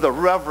 with a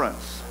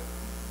reverence.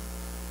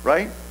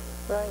 Right?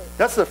 Right.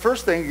 That's the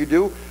first thing you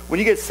do. When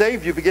you get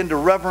saved, you begin to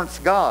reverence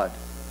God.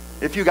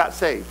 If you got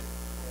saved.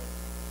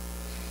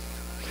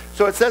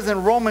 So it says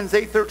in Romans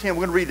 8:13, we're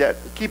going to read that.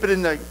 Keep it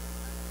in the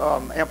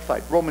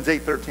Amplified. Romans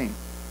 8:13.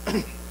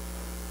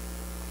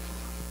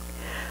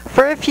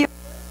 For if you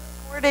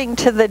according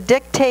to the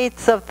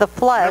dictates of the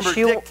flesh.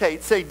 Remember,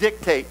 dictate. Say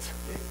dictates.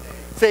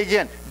 Say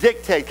again,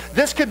 dictate.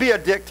 This could be a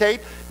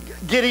dictate,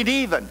 getting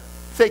even.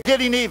 Say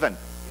getting even.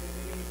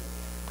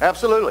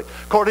 Absolutely.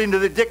 According to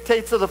the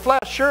dictates of the flesh,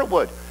 sure it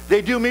would.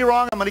 They do me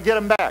wrong, I'm going to get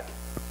them back.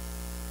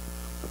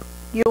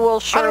 You will I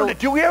don't surely.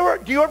 know,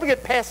 do you ever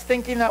get past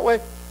thinking that way?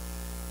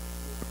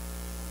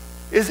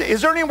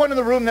 Is there anyone in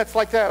the room that's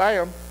like that? I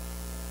am.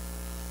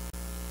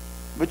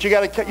 But you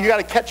got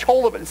to catch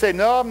hold of it and say,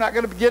 no, I'm not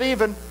going to get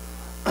even.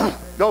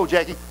 Go,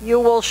 Jackie. You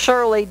will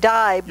surely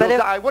die. But You'll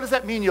die. What does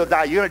that mean, you'll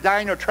die? You're going to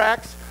die in your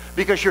tracks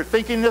because you're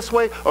thinking this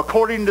way?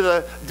 According to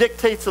the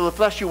dictates of the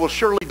flesh, you will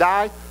surely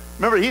die.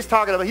 Remember, he's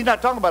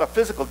not talking about a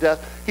physical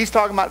death. He's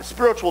talking about a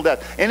spiritual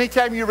death.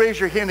 Anytime you raise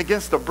your hand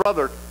against a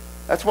brother,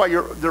 that's why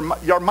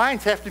your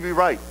minds have to be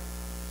right.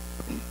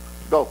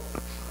 Go.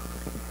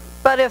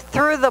 But if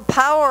through the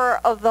power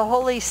of the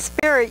Holy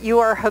Spirit you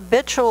are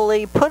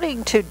habitually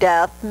putting to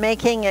death,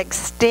 making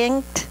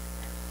extinct,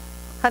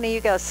 honey,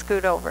 you got to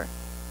scoot over,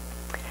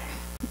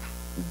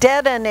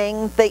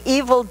 deadening the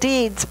evil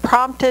deeds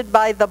prompted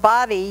by the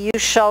body, you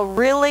shall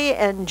really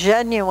and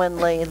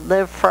genuinely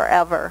live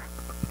forever.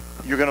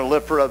 You're going to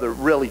live forever,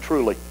 really,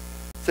 truly.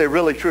 Say,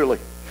 really, truly.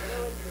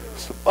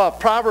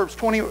 Proverbs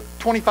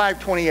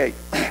 25:28.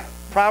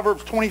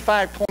 Proverbs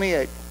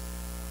 25:28.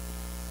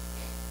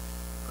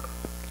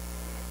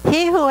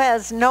 He who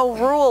has no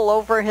rule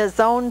over his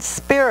own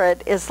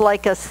spirit is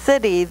like a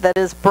city that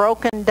is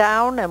broken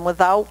down and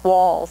without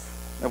walls.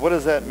 Now, what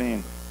does that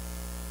mean?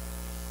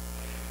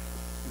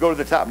 Go to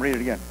the top and read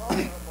it again.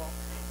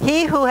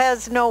 He who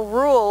has no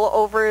rule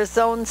over his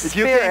own If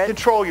you can't spirit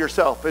control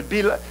yourself,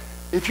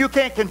 if you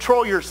can't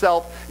control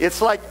yourself,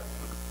 it's like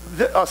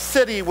a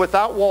city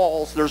without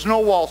walls. There's no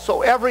walls,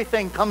 so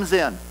everything comes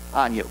in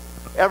on you.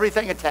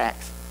 Everything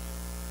attacks.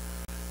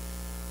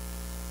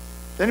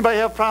 Does anybody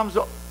have problems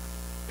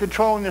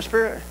controlling their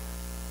spirit?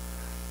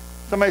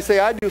 Somebody say,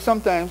 I do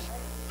sometimes.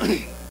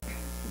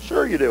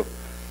 Sure you do.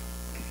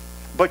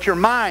 But your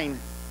mind,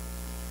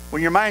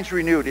 when your mind's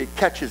renewed, it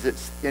catches it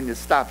and it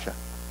stops you.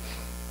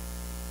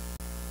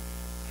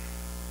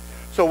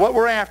 So what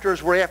we're after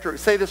is,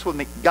 say this with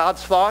me,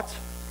 God's thoughts.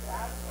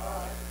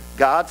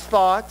 God's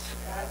thoughts.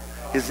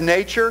 His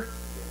nature.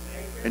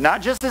 And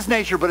not just his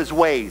nature, but his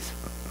ways.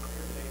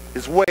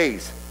 His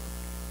ways.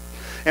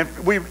 And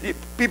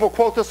people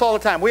quote this all the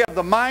time. We have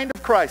the mind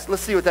of Christ.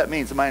 Let's see what that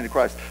means, the mind of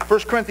Christ. 1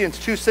 Corinthians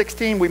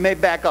 2:16. We may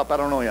back up. I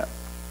don't know yet.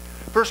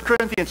 1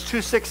 Corinthians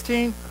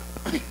 2:16.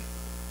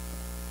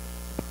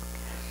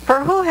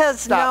 For who has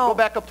Stop. no... Go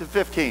back up to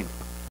 15.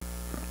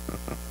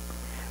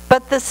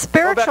 But the Go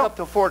spiritual... back up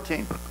to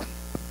 14.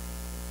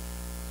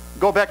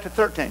 Go back to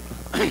 13.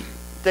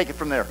 Take it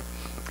from there.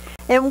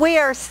 And we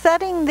are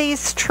setting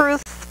these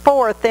truths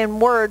forth in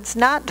words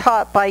not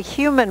taught by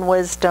human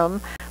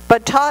wisdom,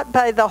 but taught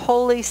by the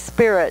Holy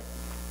Spirit,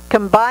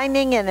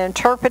 combining and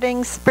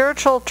interpreting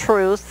spiritual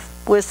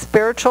truth with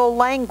spiritual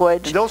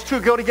language. And those two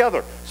go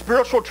together.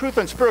 Spiritual truth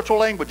and spiritual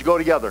language go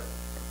together.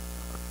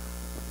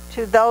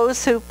 To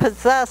those who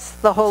possess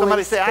the Holy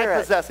Somebody Spirit. say, I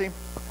possess him.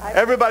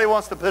 Everybody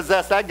wants to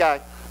possess that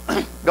guy.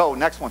 Go,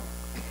 next one.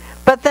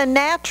 But the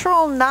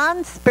natural,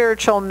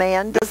 non-spiritual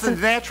man This is doesn't...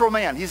 the natural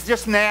man. He's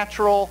just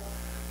natural.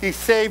 He's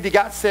saved. He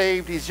got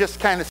saved. He's just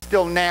kind of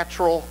still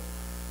natural.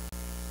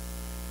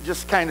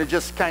 Just kind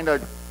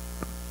of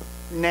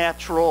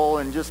natural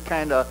and just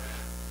kind of,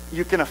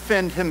 you can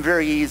offend him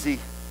very easy.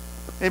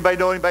 Anybody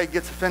know anybody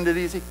gets offended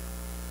easy?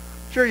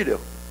 Sure you do.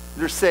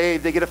 They're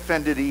saved. They get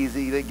offended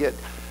easy. They get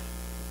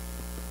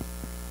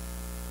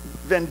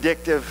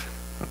vindictive.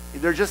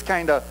 They're just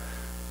kind of,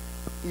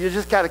 you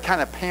just got to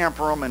kind of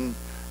pamper them, and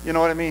you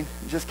know what I mean?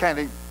 Just kind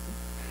of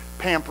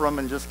pamper them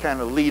and just kind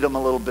of lead them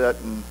a little bit.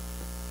 And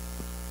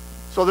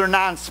so they're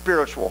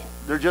non-spiritual.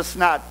 They're just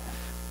not,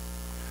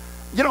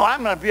 you know,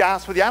 I'm going to be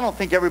honest with you, I don't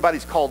think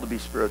everybody's called to be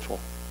spiritual.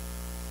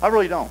 I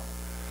really don't.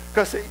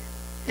 Because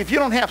if you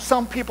don't have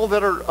some people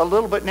that are a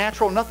little bit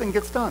natural, nothing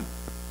gets done.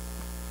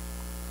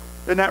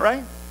 Isn't that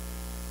right?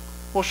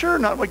 Well, sure,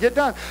 nothing will get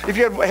done. If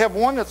you have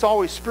one that's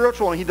always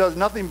spiritual and he does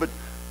nothing but,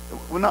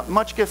 well, not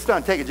much gets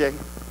done. Take it, Jay.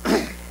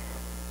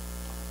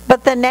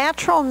 But the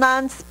natural,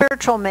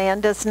 non-spiritual man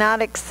does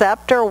not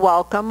accept or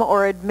welcome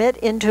or admit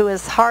into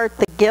his heart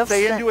the gifts...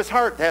 Say into his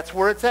heart. That's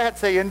where it's at.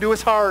 Say into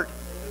his heart.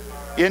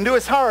 Into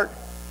his heart.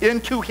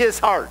 Into his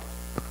heart.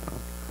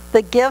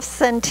 The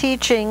gifts and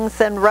teachings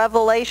and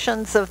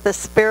revelations of the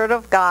Spirit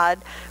of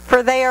God,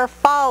 for they are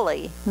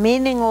folly,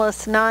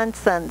 meaningless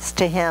nonsense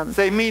to him.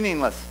 Say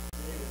meaningless.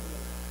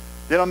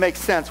 They don't make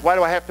sense.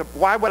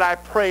 Why would I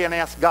pray and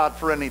ask God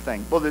for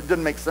anything? Well, it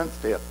didn't make sense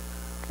to you.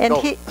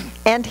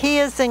 And he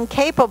is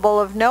incapable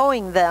of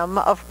knowing them,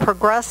 of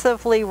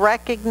progressively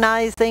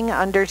recognizing,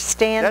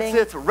 understanding,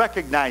 That's it,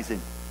 recognizing.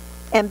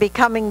 and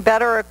becoming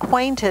better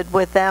acquainted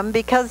with them,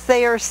 because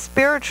they are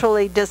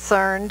spiritually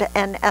discerned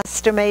and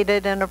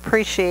estimated and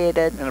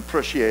appreciated. And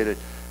appreciated.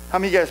 How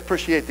many of you guys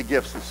appreciate the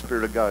gifts of the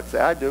Spirit of God? Say,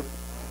 I do.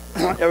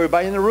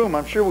 Everybody in the room,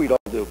 I'm sure we all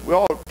do. We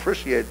all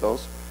appreciate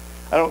those.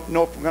 I don't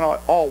know if we're going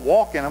to all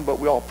walk in them, but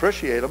we all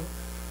appreciate them.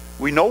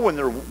 We know when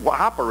they're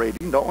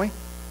operating, don't we?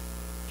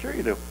 Sure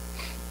you do.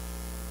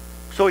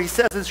 So he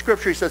says in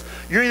Scripture, he says,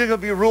 you're either going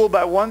to be ruled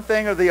by one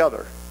thing or the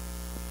other.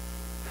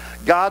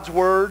 God's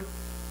word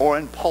or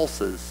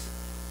impulses.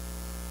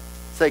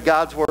 Say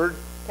God's word.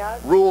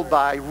 God's Ruled word.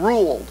 by,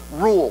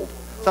 ruled.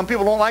 Some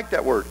people don't like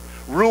that word.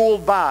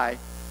 Ruled by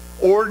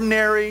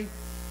ordinary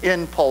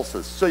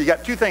impulses. So you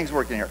got two things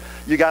working here.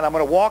 You got, I'm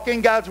going to walk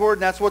in God's word,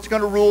 and that's what's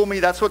going to rule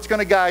me, that's what's going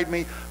to guide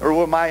me, or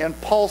will my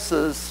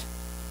impulses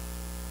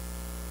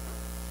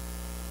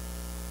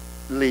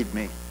lead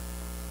me?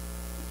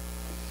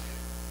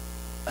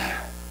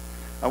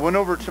 I went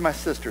over to my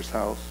sister's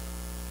house.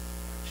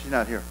 She's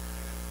not here.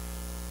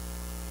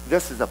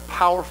 This is a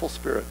powerful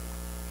spirit.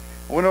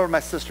 I went over to my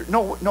sister.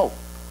 No.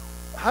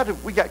 How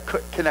did we got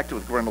connected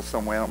with Grendel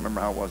some way? I don't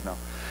remember how it was now.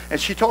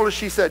 And she told us,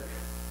 she said,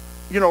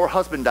 you know, her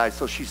husband died,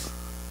 so she's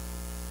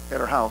at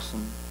her house.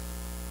 And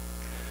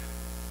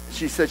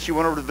she said she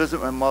went over to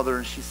visit my mother,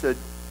 and she said,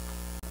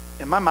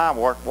 and my mom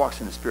walks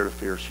in the spirit of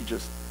fear. She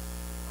just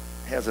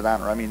has it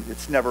on her. I mean,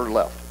 it's never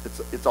left.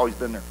 It's always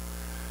been there.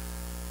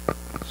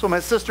 So my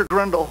sister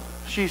Grendel,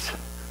 she's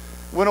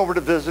went over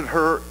to visit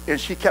her, and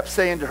she kept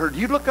saying to her, do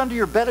you look under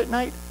your bed at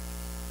night?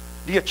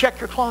 Do you check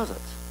your closets?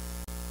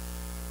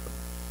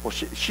 Well,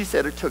 she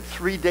said it took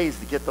 3 days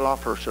to get that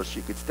off her so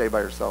she could stay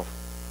by herself.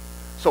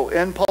 So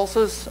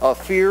impulses,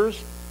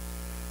 fears,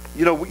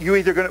 you know, we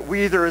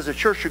either as a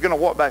church, you're going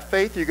to walk by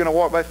faith or you're going to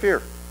walk by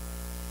fear.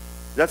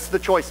 That's the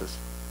choices.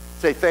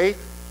 Say faith.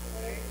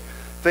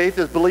 Faith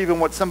is believing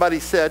what somebody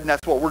said, and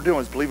that's what we're doing,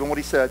 is believing what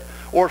he said.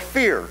 Or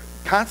fear,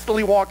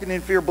 constantly walking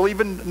in fear,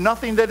 believing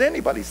nothing that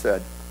anybody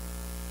said.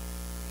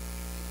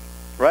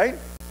 Right?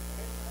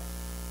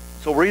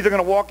 So we're either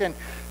going to walk in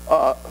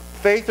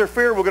faith or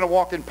fear. We're going to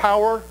walk in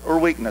power or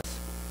weakness.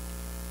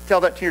 Tell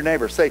that to your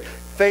neighbor. Say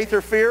faith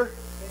or fear.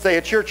 Say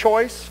it's your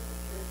choice.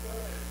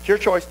 It's your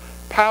choice.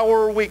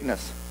 Power or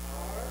weakness.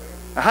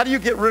 Now, how do you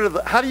get rid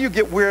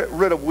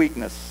of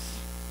weakness?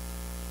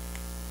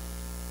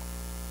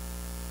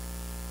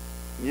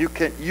 You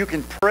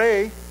can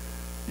pray.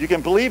 You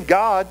can believe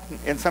God,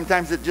 and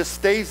sometimes it just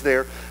stays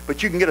there.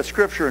 But you can get a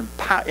scripture and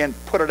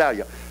put it out of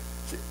you.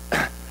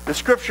 The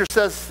scripture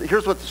says,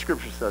 here's what the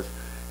scripture says.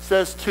 It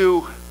says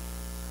to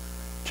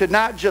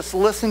not just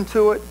listen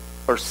to it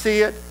or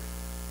see it,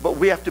 but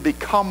we have to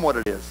become what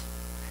it is.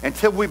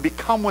 Until we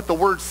become what the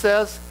word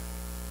says,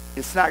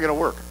 it's not going to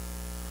work.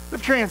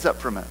 Lift your hands up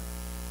for a minute.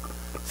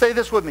 Say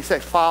this with me. Say,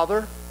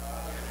 Father,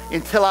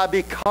 until I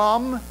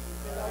become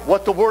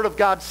what the word of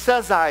God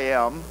says I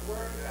am,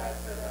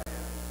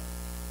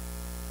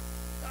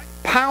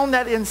 pound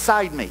that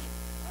inside me.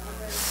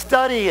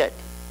 Study it.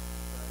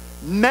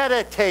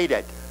 Meditate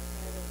it.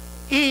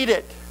 Eat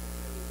it.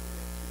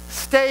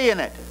 Stay in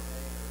it.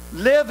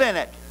 Live in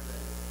it.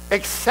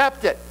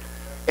 Accept it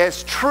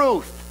as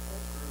truth.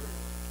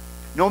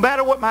 No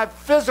matter what my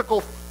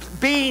physical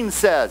being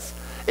says,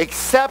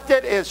 accept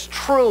it as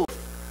truth.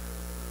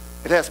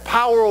 It has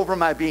power over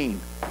my being.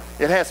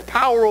 It has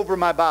power over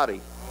my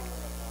body.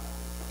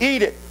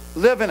 Eat it.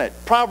 Live in it.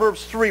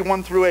 Proverbs 3,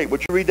 1 through 8.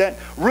 Would you read that?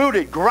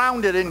 Rooted,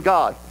 grounded in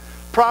God.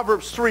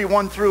 Proverbs 3,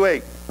 1 through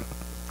 8.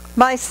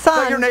 My son.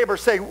 Tell your neighbor,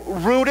 say,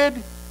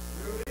 rooted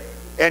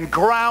and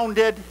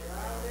grounded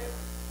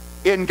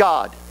in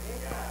God.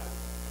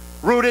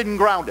 Rooted and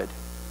grounded.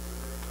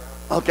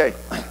 Okay,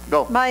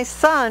 go. My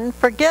son,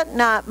 forget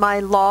not my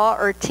law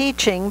or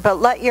teaching,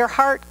 but let your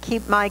heart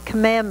keep my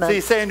commandments. See,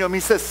 he's saying to him, he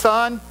says,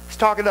 son, he's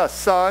talking to us,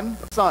 son,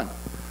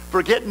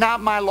 forget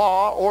not my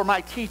law or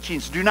my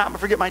teachings. Do not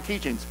forget my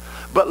teachings,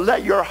 but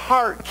let your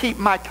heart keep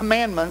my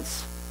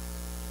commandments.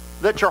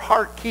 Let your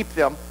heart keep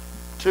them.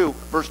 2,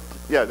 verse,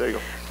 yeah, there you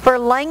go. For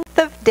length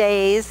of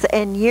days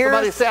and years.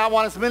 Somebody say, I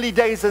want as many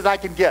days as I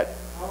can get.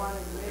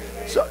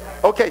 So,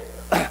 okay,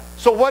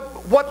 so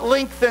what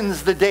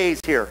lengthens the days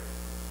here?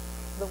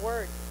 The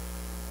word.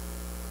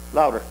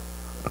 Louder.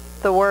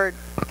 The word.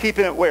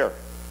 Keeping it where?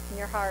 In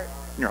your heart.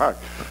 In your heart.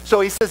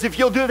 So he says, if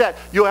you'll do that,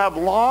 you'll have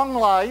long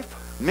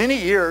life,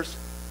 many years,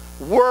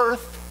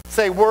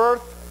 say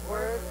worth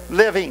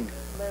living.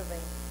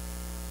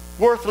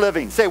 Worth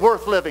living. Say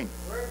worth living.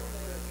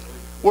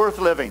 Worth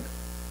living.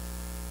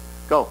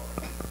 Go.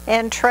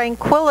 And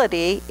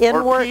tranquility,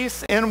 inward. Or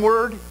peace,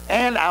 inward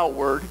and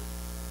outward.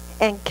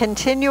 And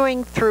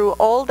continuing through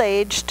old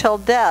age till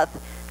death,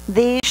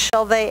 these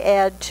shall they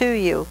add to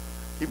you.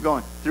 Keep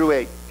going. Through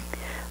 8.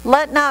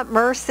 Let not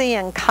mercy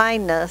and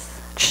kindness,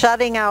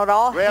 shutting out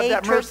all Grab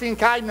hatred. that mercy and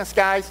kindness,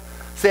 guys.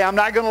 Say, I'm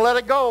not going to let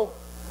it go.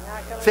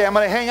 Say, I'm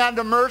going to hang on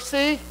to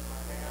mercy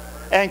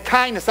and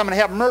kindness. I'm going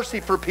to have mercy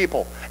for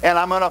people. And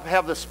I'm going to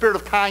have the spirit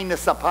of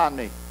kindness upon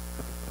me.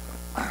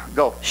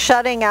 Go.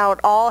 Shutting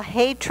out all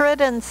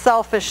hatred and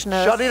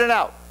selfishness. Shutting it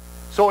out.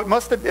 So it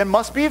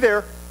must be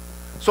there.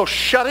 So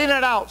shutting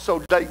it out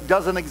so it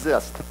doesn't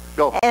exist.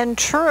 Go. And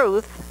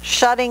truth,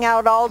 shutting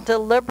out all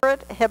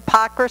deliberate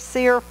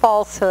hypocrisy or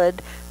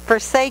falsehood,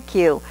 forsake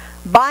you.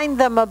 Bind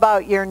them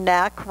about your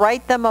neck,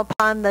 write them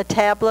upon the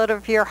tablet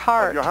of your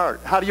heart. Of your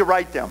heart. How do you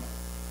write them?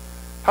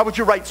 How would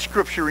you write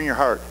scripture in your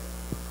heart?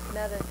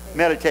 Meditate.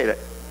 Meditate it.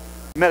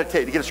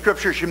 Meditate. To get a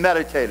scripture, you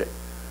meditate it.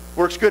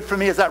 Works good for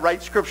me as I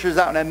write scriptures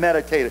out and I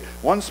meditate it.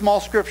 One small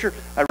scripture,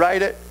 I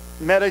write it,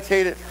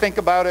 meditate it, think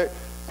about it,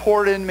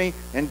 pour it in me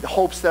in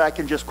hopes that I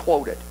can just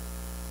quote it.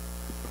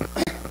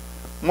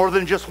 More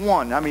than just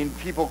one. I mean,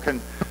 people can,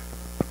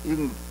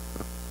 you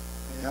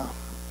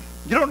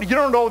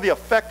don't know the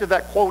effect of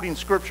that quoting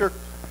scripture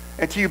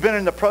until you've been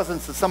in the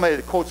presence of somebody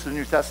that quotes the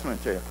New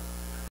Testament to you.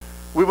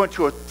 We went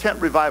to a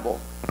tent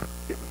revival,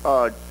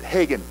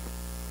 Hagen.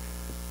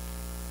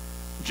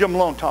 Jim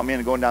Malone taught me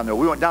into going down there.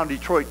 We went down to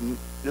Detroit, and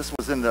this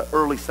was in the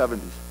early 70s,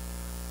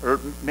 or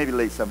maybe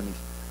late 70s.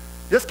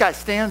 This guy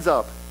stands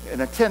up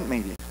in a tent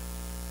meeting.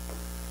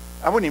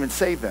 I wasn't even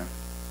saved then.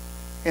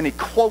 And he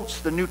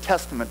quotes the New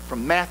Testament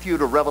from Matthew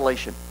to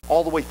Revelation,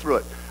 all the way through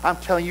it. I'm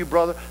telling you,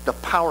 brother, the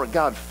power of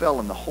God fell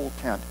in the whole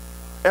tent.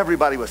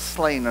 Everybody was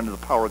slain under the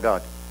power of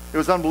God. It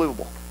was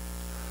unbelievable.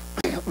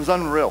 It was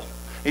unreal.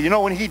 And you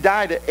know, when he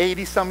died at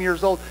 80-some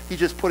years old, he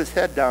just put his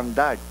head down and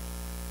died.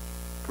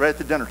 Right at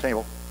the dinner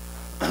table.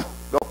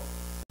 Go.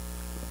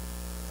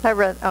 I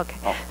read, okay.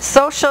 Oh.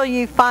 So shall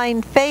you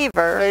find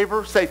favor.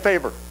 Favor, say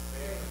favor.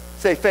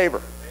 Say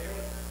favor.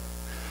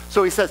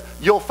 So he says,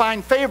 you'll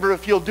find favor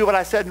if you'll do what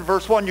I said in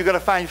verse 1. You're going to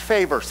find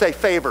favor. Say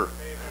favor.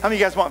 How many of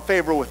you guys want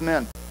favor with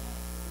men?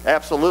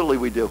 Absolutely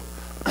we do.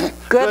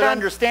 Good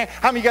understand.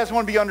 How many of you guys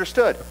want to be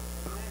understood?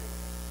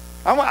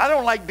 I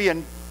don't like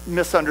being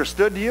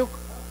misunderstood. Do you?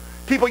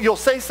 People, you'll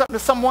say something to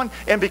someone,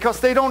 and because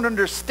they don't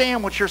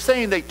understand what you're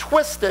saying, they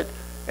twist it,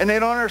 and they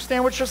don't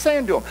understand what you're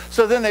saying to them.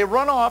 So then they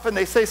run off and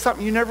they say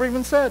something you never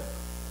even said.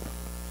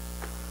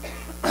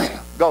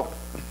 Go.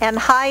 And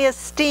high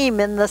esteem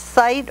in the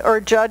sight or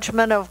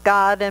judgment of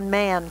God and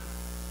man.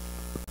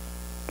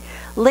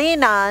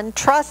 Lean on,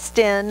 trust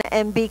in,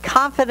 and be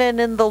confident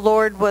in the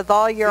Lord with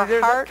all your See,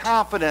 heart. There's a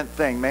confident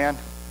thing, man.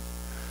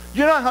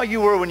 You know how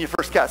you were when you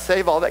first got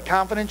saved, all that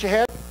confidence you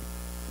had?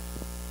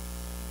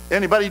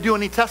 Anybody do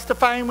any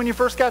testifying when you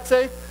first got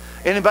saved?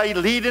 Anybody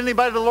lead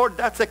anybody to the Lord?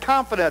 That's a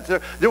confidence.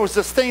 There was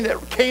this thing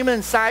that came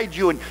inside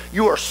you, and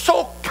you are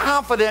so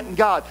confident in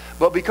God.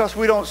 But because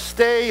we don't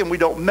stay and we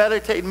don't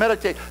meditate,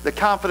 the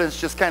confidence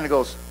just kind of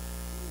goes.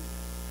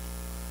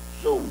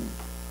 So,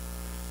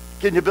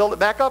 can you build it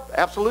back up?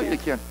 Absolutely you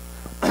can.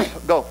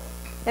 Go.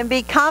 And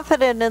be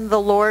confident in the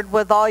Lord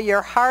with all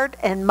your heart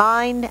and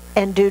mind,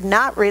 and do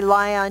not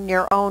rely on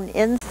your own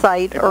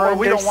insight or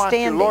we don't want to.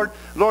 understanding.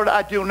 Lord,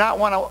 I do not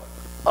want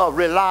to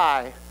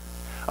rely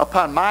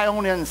upon my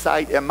own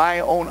insight and my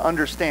own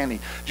understanding.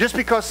 Just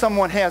because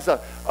someone has a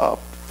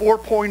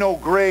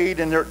 4.0 grade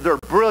and they're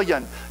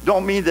brilliant,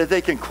 don't mean that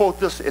they can quote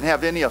this and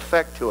have any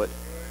effect to it.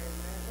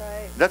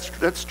 Right.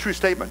 That's a true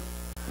statement.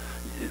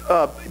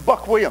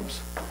 Buck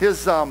Williams,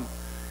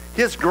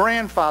 his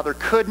grandfather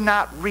could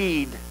not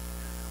read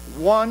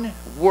one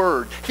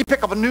word. He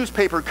picked up a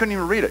newspaper and couldn't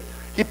even read it.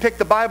 He picked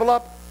the Bible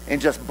up and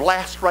just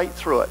blast right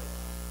through it.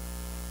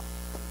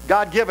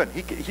 God-given.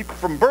 He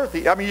from birth,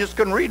 he just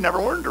couldn't read,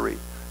 never learned to read.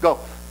 Go.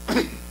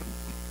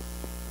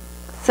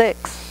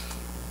 6.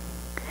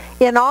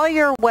 In all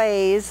your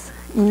ways,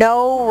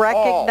 know,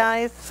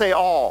 recognize. All. Say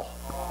all.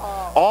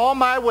 All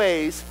my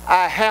ways,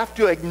 I have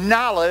to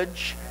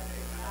acknowledge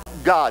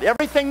God.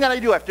 Everything that I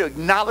do, I have to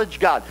acknowledge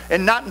God,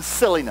 and not in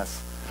silliness.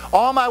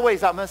 All my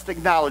ways, I must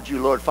acknowledge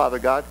you, Lord Father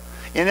God.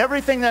 In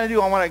everything that I do,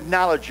 I want to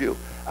acknowledge you.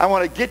 I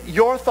want to get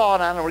your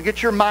thought on it. I want to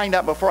get your mind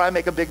out before I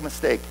make a big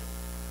mistake.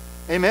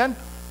 Amen?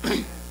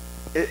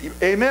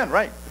 Amen,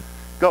 right.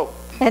 Go.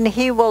 And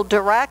he will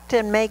direct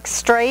and make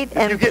straight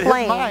and If you get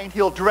plain. his mind,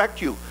 he'll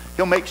direct you.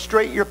 He'll make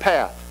straight your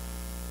path.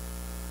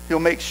 He'll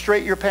make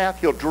straight your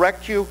path. He'll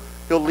direct you.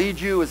 He'll lead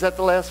you. Is that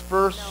the last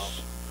verse?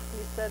 No,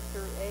 he said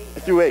through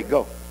 8. Through 8,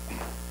 go.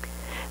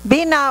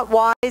 Be not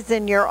wise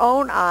in your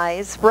own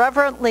eyes.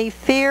 Reverently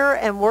fear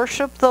and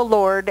worship the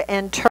Lord,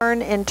 and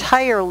turn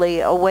entirely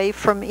away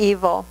from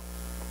evil.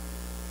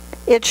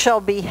 It shall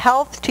be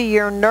health to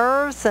your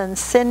nerves and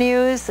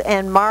sinews,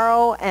 and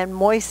marrow and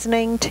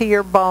moistening to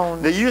your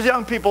bones. Now, you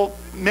young people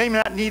may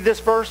not need this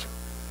verse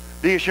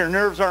because your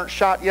nerves aren't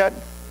shot yet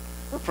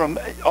from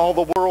all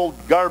the world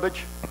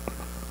garbage.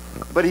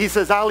 But he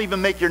says, I'll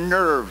even make your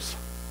nerves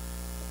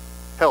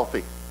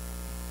healthy.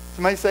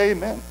 Somebody say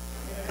amen.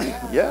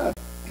 Yeah.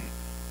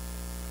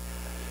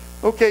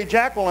 Okay,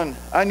 Jacqueline,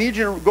 I need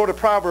you to go to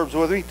Proverbs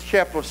with me,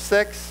 chapter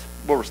 6.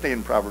 Well, we're staying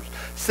in Proverbs.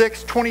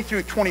 6, 20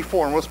 through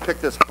 24, and let's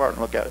pick this apart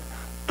and look at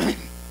it.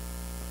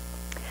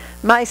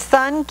 My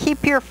son,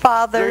 keep your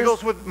father's... There he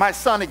goes with my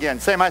son again.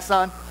 Say my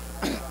son.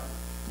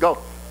 Go.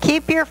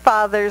 Keep your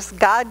father's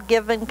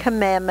God-given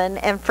commandment,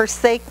 and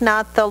forsake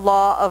not the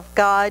law of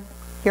God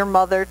your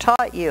mother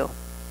taught you.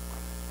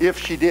 If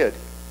she did.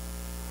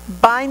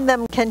 Bind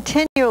them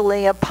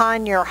continually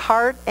upon your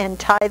heart, and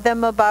tie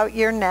them about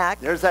your neck.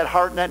 There's that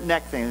heart and that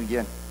neck thing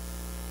again.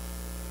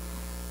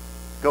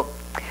 Go.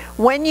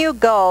 When you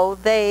go,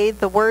 they,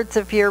 the words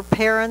of your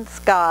parents'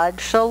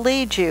 God, shall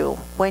lead you.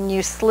 When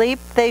you sleep,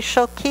 they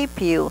shall keep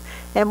you.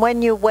 And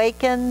when you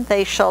waken,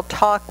 they shall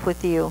talk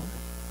with you.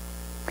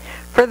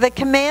 For the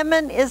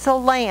commandment is a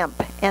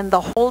lamp, and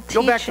the whole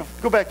teaching...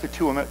 Go back to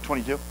 2 a minute,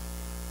 22.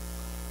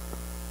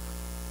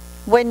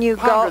 When you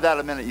Ponder go, that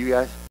a minute, you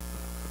guys.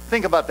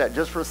 Think about that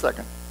just for a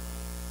second.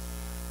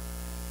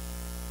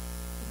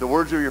 The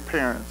words of your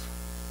parents.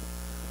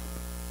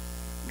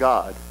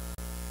 God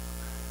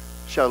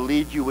shall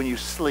lead you when you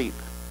sleep.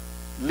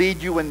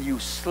 Lead you when you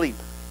sleep.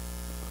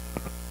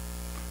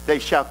 They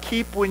shall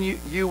keep when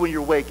you when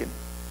you're waking.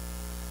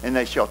 And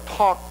they shall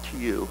talk to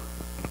you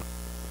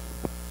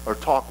or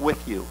talk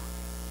with you.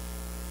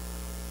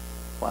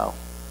 Wow.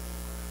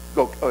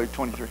 Go,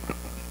 23.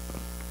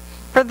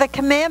 for the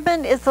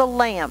commandment is a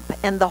lamp,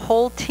 and the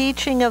whole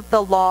teaching of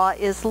the law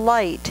is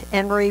light,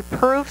 and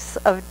reproofs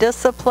of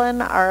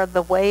discipline are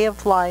the way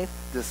of life.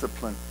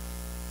 Discipline.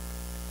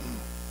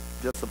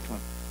 Discipline.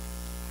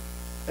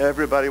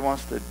 Everybody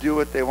wants to do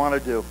what they want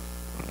to do.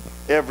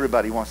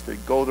 Everybody wants to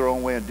go their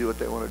own way and do what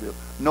they want to do.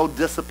 No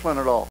discipline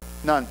at all.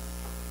 None.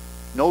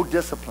 No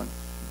discipline.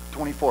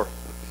 24.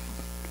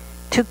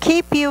 To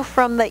keep you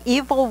from the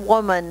evil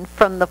woman,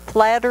 from the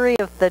flattery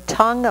of the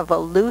tongue of a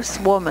loose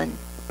woman.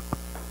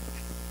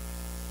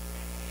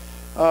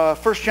 1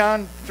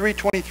 John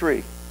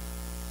 3:23.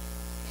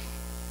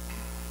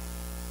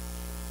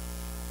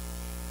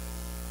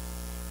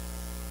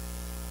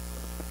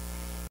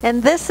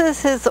 And this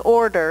is his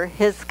order,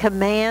 his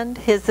command,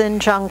 his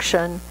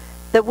injunction,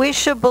 that we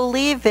should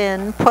believe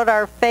in, put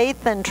our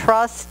faith and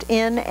trust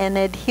in, and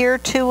adhere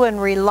to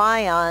and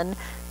rely on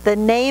the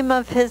name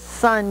of his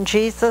Son,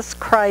 Jesus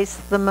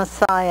Christ the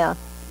Messiah,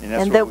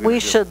 and that we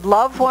should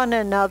love one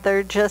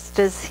another just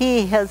as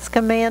he has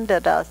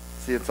commanded us.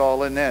 See, it's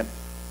all in that.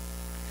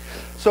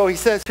 So he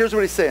says, here's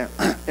what he's saying.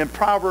 In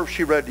Proverbs,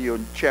 she read to you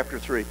in chapter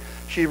 3.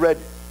 She read,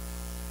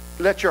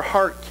 let your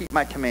heart keep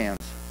my commands.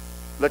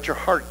 Let your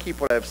heart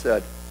keep what I have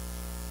said.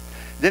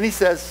 Then he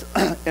says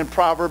in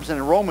Proverbs and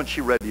in Romans,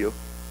 she read to you,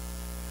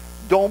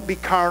 don't be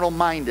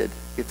carnal-minded.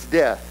 It's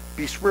death.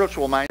 Be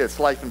spiritual-minded. It's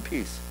life and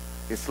peace.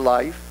 It's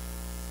life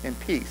and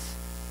peace.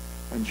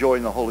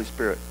 Enjoying the Holy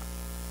Spirit.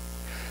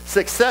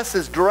 Success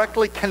is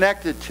directly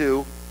connected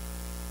to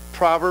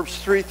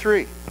Proverbs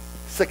 3:3.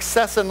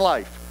 Success in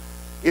life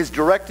is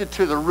directed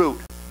to the root,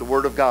 the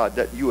Word of God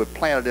that you have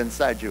planted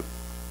inside you.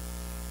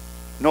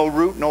 No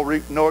root, no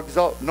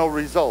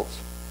results.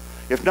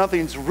 If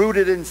nothing's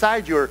rooted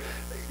inside you or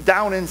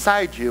down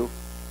inside you,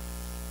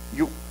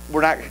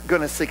 we're not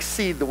going to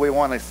succeed the way we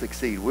want to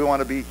succeed. We want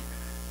to be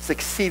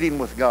succeeding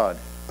with God.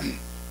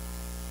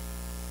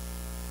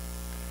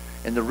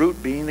 And the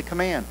root being the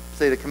command.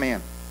 Say the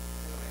command.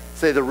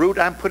 Say the root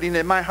I'm putting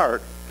in my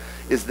heart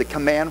is the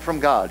command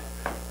from God.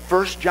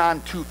 1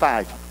 John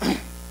 2:5.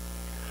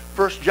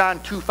 1 John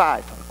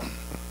 2:5.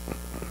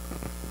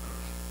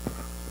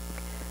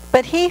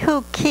 But he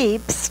who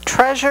keeps,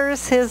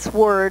 treasures his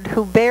word,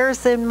 who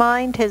bears in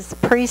mind his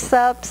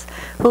precepts,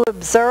 who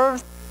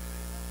observes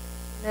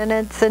in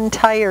its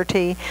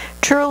entirety,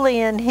 truly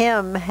in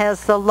him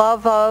has the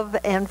love of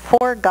and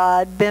for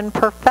God been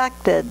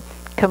perfected,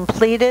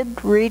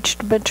 completed,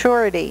 reached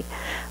maturity.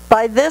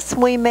 By this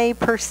we may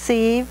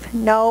perceive,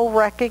 know,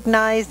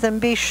 recognize,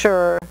 and be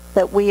sure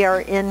that we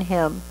are in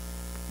him.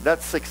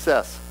 That's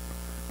success.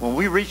 When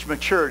we reach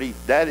maturity,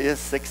 that is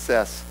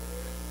success.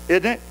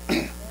 Isn't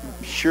it?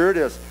 Sure it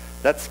is.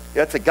 That's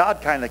a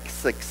God kind of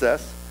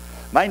success.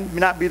 Might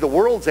not be the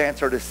world's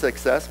answer to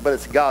success, but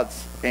it's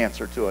God's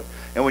answer to it.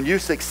 And when you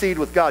succeed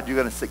with God, you're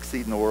going to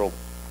succeed in the world.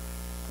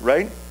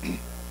 Right?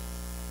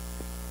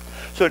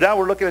 So now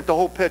we're looking at the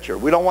whole picture.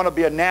 We don't want to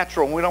be a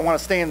natural, and we don't want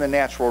to stay in the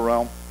natural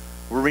realm.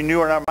 We're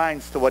renewing our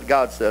minds to what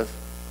God says.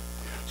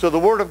 So the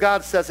Word of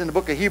God says in the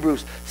book of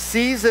Hebrews,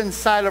 sees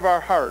inside of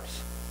our hearts.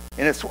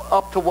 And it's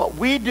up to what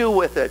we do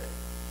with it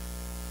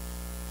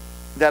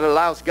that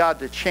allows God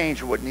to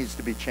change what needs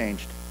to be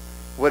changed.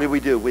 What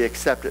do? We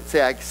accept it.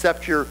 Say, I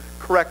accept your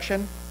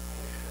correction.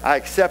 I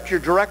accept your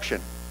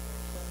direction.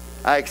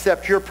 I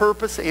accept your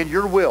purpose and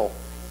your will.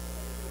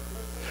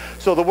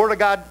 So the Word of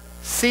God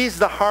sees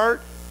the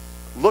heart,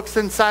 looks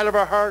inside of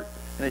our heart,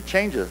 and it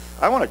changes.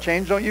 I want to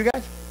change, don't you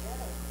guys?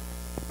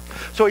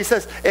 So he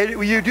says, and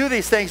when you do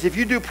these things, if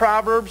you do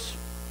Proverbs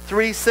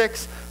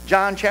 3:6,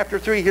 John chapter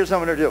 3, here's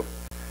what I'm going to do.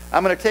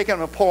 I'm going to take it, I'm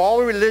going to pull all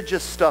the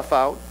religious stuff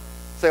out.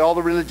 Say all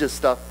the religious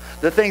stuff.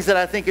 The things that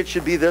I think it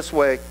should be this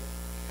way.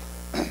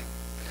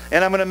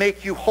 And I'm going to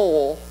make you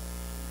whole.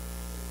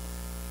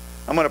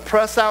 I'm going to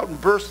press out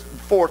and burst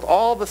forth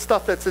all the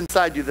stuff that's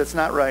inside you that's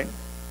not right.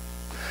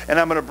 And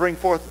I'm going to bring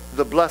forth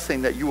the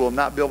blessing that you will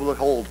not be able to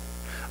hold.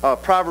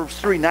 Proverbs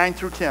 3, 9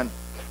 through 10.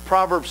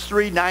 Proverbs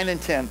 3, 9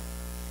 and 10.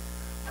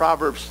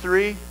 Proverbs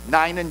 3,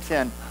 9 and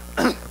 10.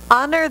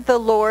 Honor the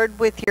Lord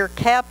with your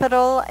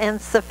capital and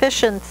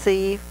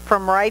sufficiency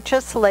from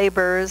righteous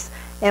labors,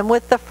 and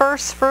with the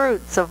first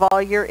fruits of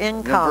all your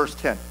income. Verse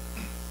 10.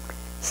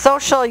 So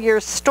shall your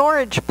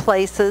storage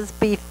places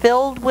be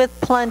filled with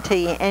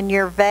plenty, and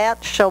your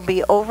vat shall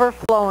be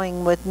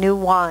overflowing with new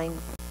wine.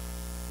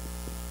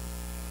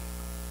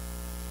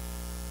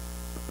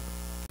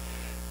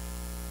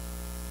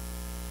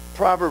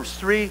 Proverbs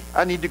 3,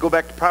 I need to go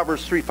back to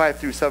Proverbs 3, 5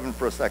 through 7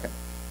 for a second.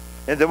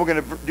 And then we're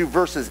going to do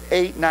verses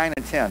 8, 9,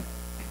 and 10.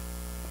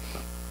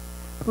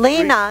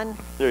 Lean on,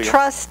 There you go.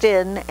 trust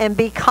in, and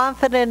be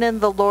confident in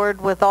the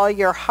Lord with all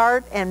your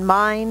heart and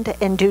mind,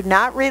 and do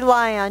not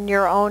rely on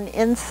your own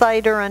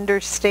insight or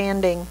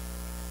understanding.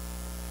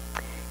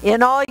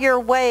 In all your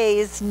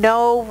ways,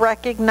 know,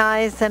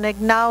 recognize, and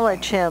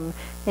acknowledge him,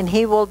 and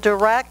he will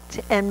direct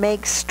and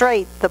make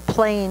straight the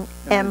plain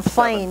and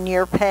plain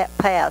your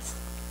paths.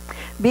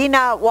 Be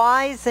not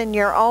wise in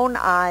your own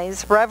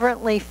eyes.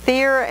 Reverently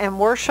fear and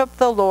worship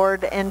the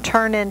Lord, and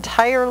turn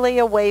entirely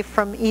away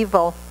from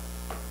evil.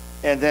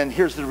 And then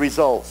here's the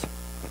results.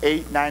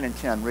 8, 9, and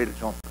 10. Read it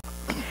to them.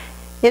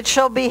 It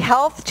shall be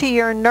health to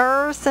your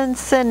nerves and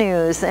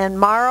sinews, and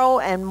marrow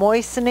and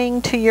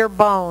moistening to your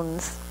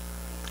bones.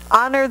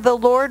 Honor the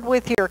Lord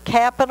with your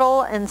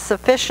capital and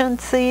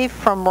sufficiency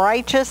from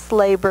righteous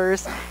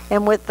labors,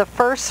 and with the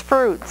first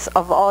fruits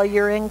of all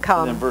your And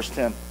then income. verse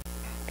 10.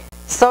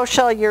 So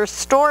shall your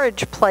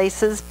storage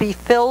places be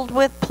filled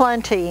with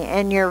plenty,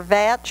 and your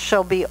vats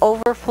shall be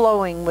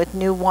overflowing with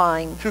new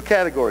wine. 2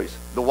 categories.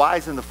 The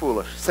wise and the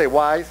foolish. Say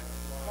wise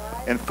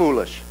and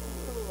foolish.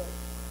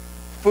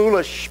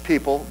 Foolish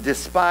people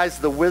despise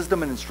the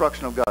wisdom and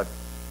instruction of God.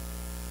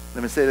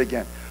 Let me say it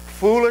again.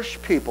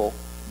 Foolish people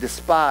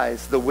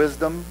despise the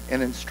wisdom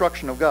and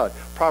instruction of God.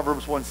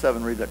 Proverbs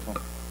 1:7. Read that to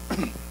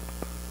them.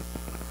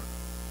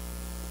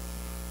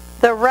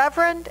 The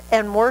reverent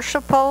and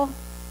worshipful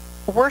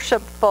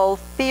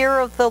fear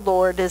of the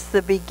Lord is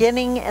the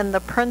beginning and the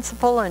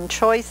principal and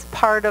choice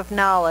part of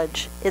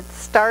knowledge, its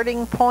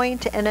starting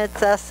point and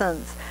its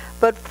essence.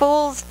 But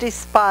fools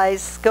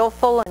despise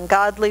skillful and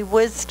godly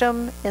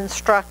wisdom,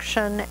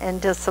 instruction, and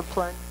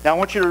discipline. Now I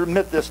want you to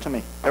admit this to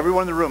me.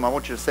 Everyone in the room, I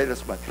want you to say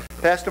this much.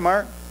 Pastor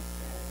Mark,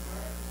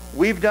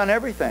 we've done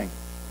everything.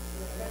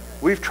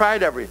 We've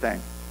tried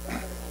everything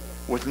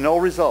with no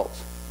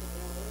results.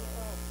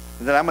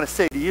 And then I'm going to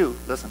say to you,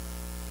 listen,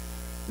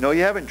 no,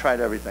 you haven't tried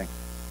everything.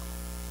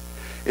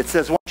 It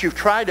says once you've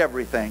tried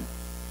everything,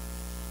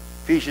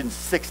 Ephesians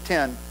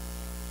 6:10,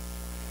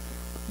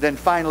 then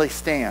finally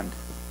stand.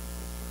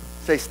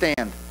 Say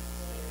stand.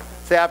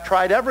 Say I've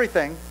tried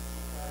everything,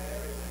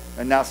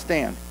 and now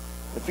stand.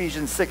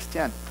 Ephesians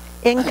 6:10.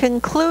 In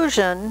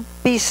conclusion,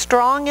 be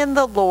strong in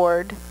the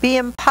Lord, be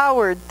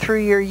empowered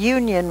through your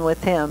union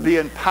with him. Be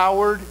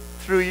empowered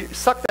through you.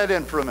 Suck that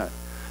in for a minute.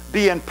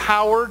 Be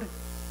empowered,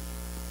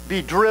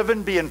 be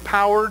driven, be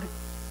empowered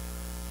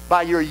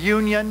by your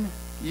union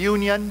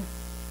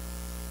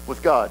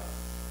with God.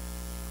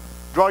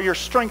 Draw your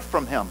strength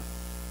from him.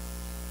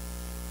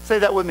 Say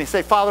that with me.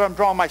 Say, Father, I'm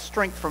drawing my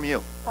strength from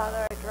you.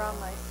 Father, I draw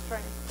my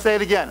strength. Say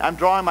it again. I'm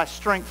drawing my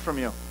strength from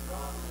you.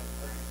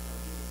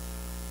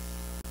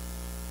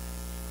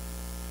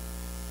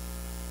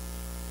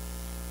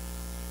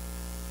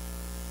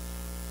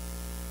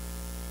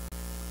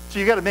 So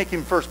you got to make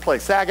him first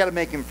place. Say, I got to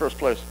make him first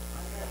place.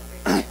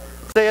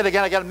 Say it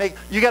again.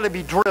 You got to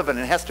be driven.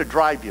 It has to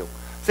drive you.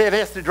 Say it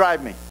has to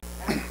drive me.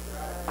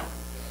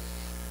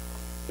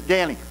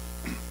 Danny,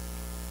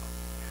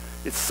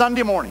 it's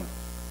Sunday morning.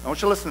 I want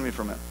you to listen to me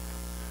for a minute.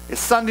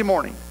 It's Sunday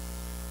morning.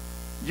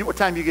 What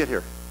time do you get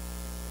here?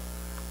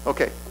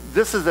 Okay,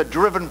 this is a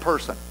driven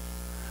person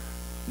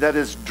that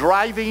is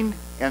driving,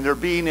 and they're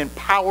being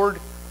empowered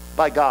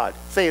by God.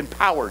 Say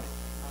empowered.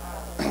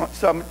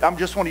 So I'm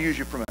just want to use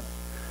you for a minute.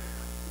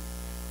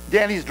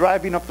 Danny's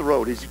driving up the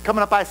road. He's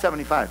coming up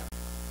I-75.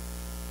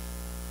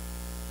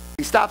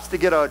 He stops to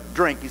get a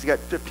drink. He's got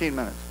 15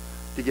 minutes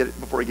to get it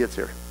before he gets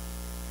here.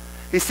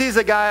 He sees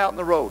a guy out in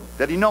the road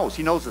that he knows.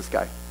 He knows this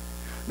guy.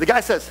 The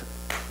guy says,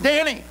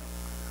 Danny,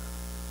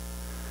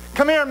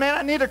 come here, man.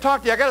 I need to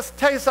talk to you. I got to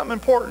tell you something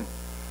important.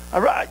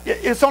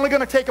 It's only going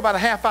to take about a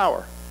half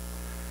hour.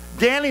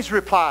 Danny's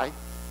reply,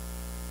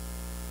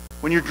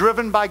 when you're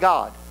driven by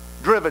God,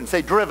 driven,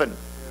 say driven,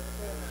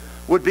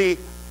 would be,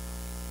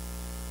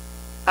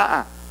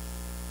 I'm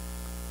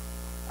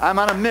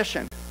on a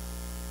mission.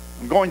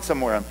 I'm going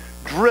somewhere. I'm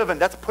driven.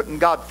 That's putting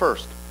God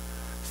first.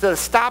 Instead of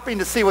stopping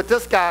to see what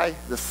this guy,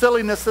 the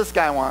silliness this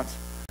guy wants,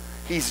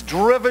 he's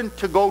driven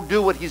to go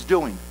do what he's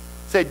doing.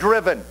 Say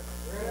driven.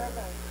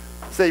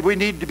 Say we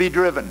need to be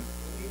driven.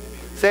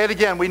 Say it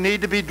again. We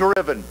need to be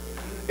driven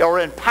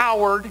or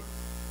empowered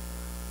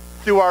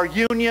through our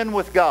union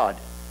with God,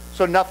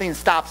 so nothing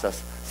stops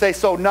us. Say,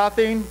 so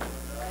nothing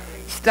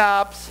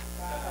stops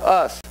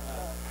us.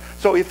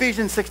 So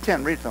Ephesians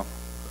 6:10, read them.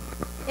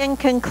 In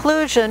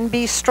conclusion,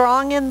 be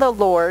strong in the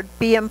Lord,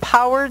 be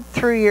empowered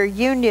through your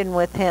union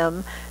with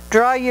him,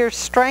 draw your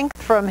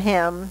strength from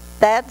him,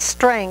 that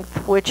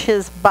strength which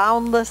his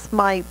boundless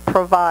might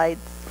provides.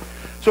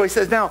 So he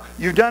says, now,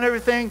 you've done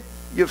everything,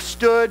 you've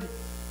stood.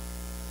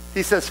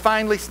 He says,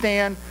 finally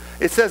stand.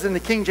 It says in the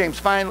King James,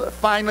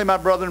 finally, my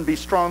brethren, be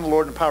strong in the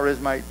Lord and power of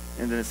his might.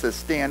 And then it says,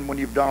 stand when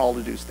you've done all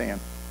to do, stand.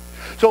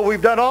 So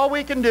we've done all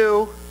we can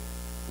do.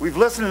 We've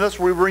listened to this.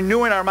 We're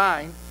renewing our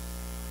mind.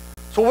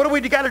 So what do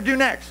we got to do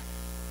next?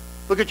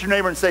 Look at your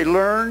neighbor and say,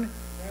 learn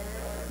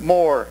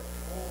more.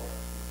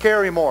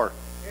 Carry more.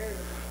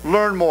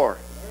 Learn more.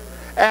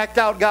 Act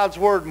out God's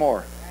word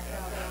more.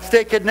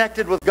 Stay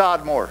connected with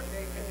God more.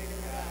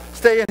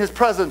 Stay in his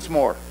presence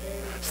more.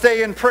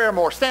 Stay in prayer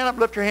more. Stand up,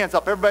 lift your hands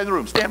up. Everybody in the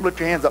room, stand up,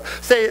 lift your hands up.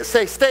 Say,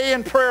 stay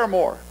in prayer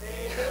more.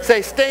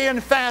 Say, stay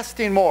in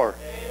fasting more.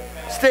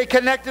 Stay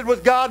connected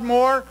with God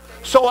more.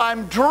 So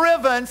I'm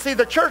driven. See,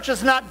 the church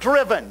is not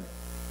driven.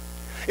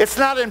 It's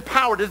not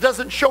empowered. It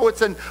doesn't show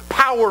its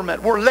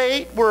empowerment. We're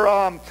late.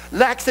 We're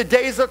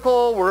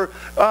lackadaisical. We're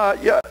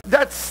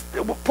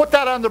put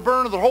that on the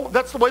burner.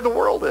 That's the way the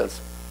world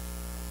is.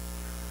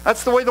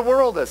 That's the way the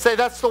world is. Say,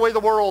 that's the way the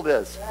world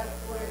is.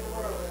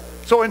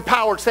 So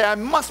empowered. Say, I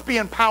must be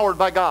empowered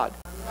by God.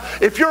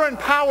 If you're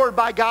empowered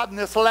by God in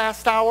this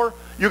last hour,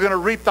 you're going to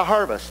reap the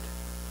harvest.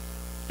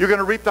 You're going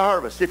to reap the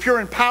harvest. If you're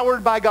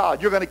empowered by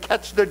God, you're going to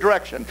catch the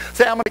direction.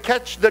 Say, I'm going to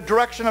catch the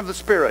direction of the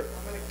Spirit.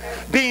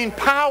 Being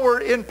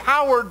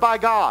empowered by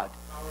God.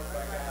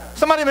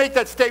 Somebody make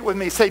that state with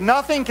me. Say,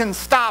 nothing can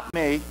stop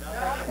me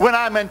when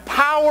I'm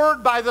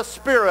empowered by the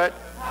Spirit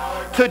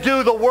to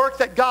do the work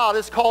that God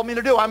has called me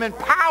to do. I'm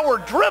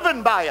empowered,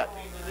 driven by it.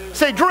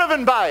 Say,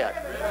 driven by it.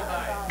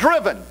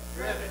 Driven.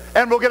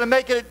 And we're going to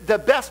make it the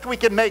best we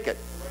can make it.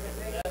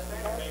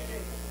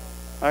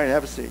 All right,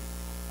 have a seat.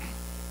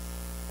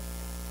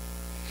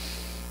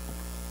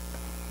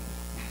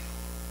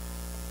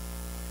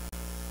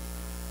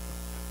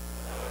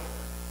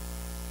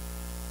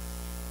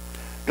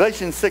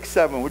 Galatians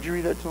 6:7. Would you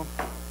read that to him?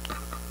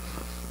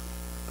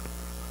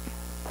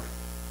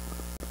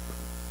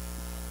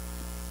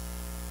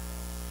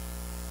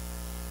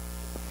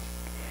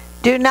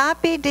 Do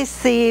not be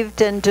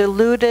deceived and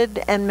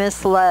deluded and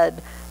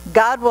misled.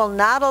 God will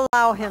not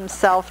allow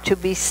himself to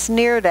be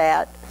sneered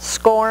at,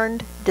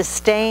 scorned,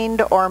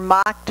 disdained, or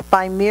mocked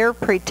by mere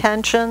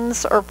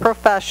pretensions or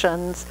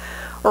professions,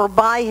 or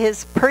by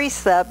his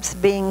precepts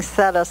being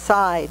set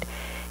aside.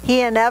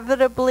 He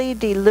inevitably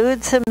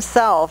deludes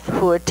himself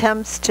who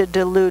attempts to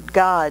delude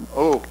God.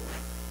 Oh.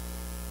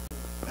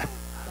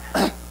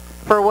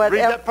 Read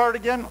that part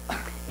again.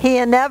 He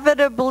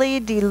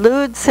inevitably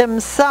deludes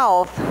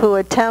himself who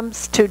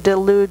attempts to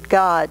delude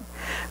God.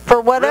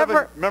 For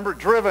whatever... Remember,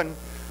 driven,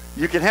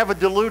 you can have a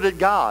deluded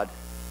God.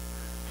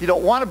 You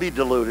don't want to be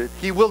deluded.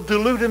 He will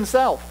delude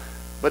himself.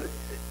 But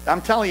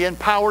I'm telling you,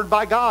 empowered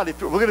by God.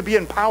 If we're going to be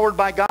empowered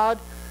by God,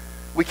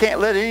 we can't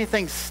let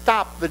anything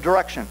stop the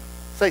direction.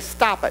 Say,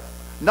 stop it.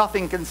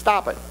 Nothing can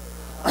stop it.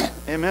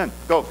 Amen.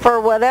 Go. For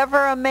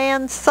whatever a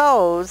man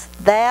sows,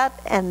 that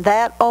and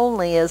that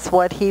only is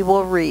what he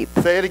will reap.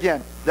 Say it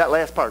again. That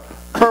last part.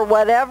 For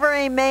whatever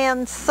a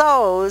man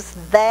sows,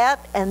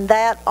 that and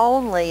that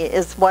only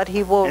is what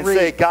he will reap. And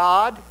say,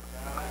 God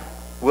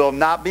will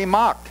not be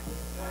mocked.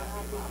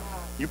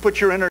 You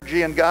put your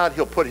energy in God,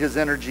 he'll put his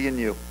energy in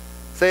you.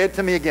 Say it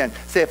to me again.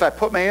 Say, if I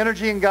put my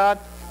energy in God,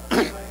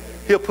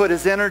 he'll put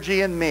his energy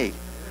in me.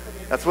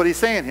 That's what he's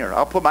saying here.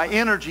 I'll put my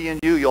energy in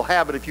you. You'll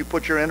have it if you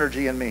put your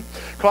energy in me.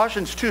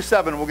 Colossians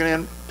 2:7. We're going to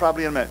end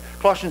probably in a minute.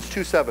 Colossians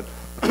 2:7.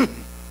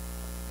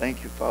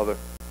 Thank you, Father.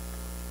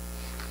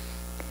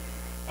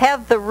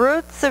 Have the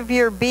roots of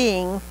your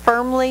being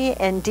firmly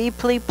and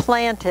deeply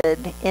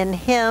planted in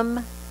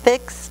him,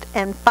 fixed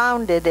and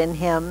founded in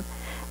him,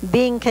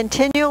 being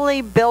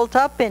continually built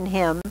up in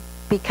him,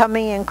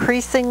 becoming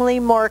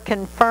increasingly more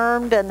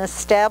confirmed and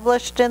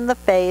established in the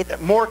faith.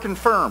 More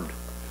confirmed.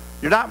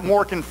 You're not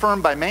more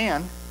confirmed by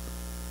man.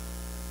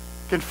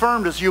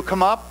 Confirmed as you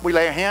come up, we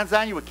lay our hands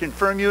on you, we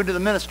confirm you into the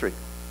ministry.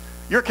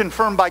 You're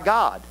confirmed by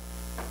God.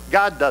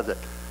 God does it.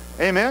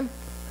 Amen?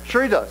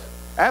 Sure he does.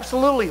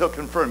 Absolutely he'll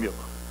confirm you.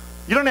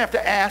 You don't have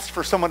to ask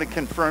for someone to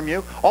confirm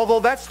you, although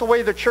that's the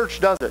way the church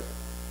does it.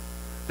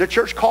 The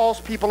church calls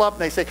people up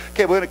and they say,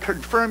 okay, we're going to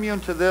confirm you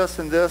into this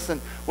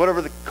and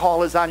whatever the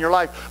call is on your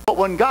life. But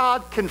when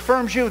God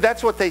confirms you,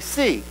 that's what they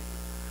see.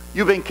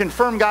 You've been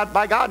confirmed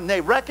by God, and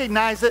they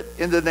recognize it,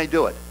 and then they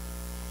do it.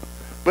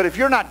 But if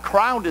you're not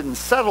grounded and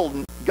settled,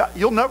 in God,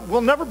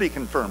 we'll never be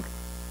confirmed.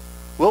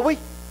 Will we?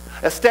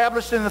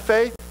 Established in the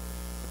faith?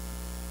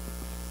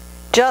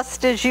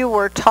 Just as you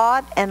were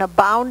taught, and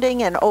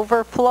abounding and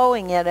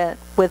overflowing in it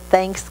with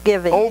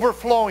thanksgiving.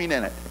 Overflowing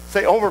in it.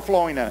 Say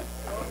overflowing in it.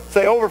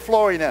 Say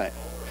overflowing in it.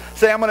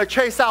 Say, I'm going to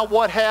chase out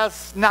what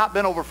has not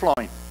been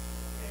overflowing.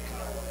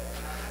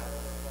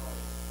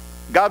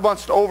 God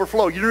wants to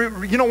overflow.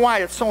 You know why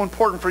it's so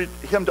important for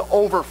him to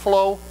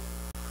overflow?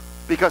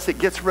 Because it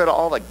gets rid of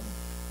all the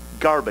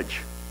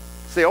garbage.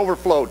 Say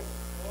overflowed.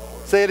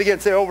 Say it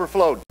again. Say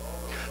overflowed.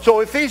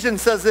 So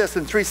Ephesians says this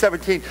in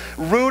 3:17.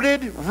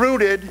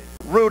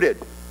 Rooted.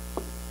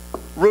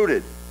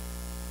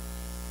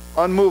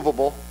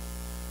 Unmovable.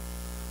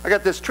 I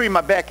got this tree in my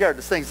backyard.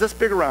 This thing's this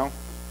big around.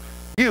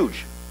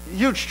 Huge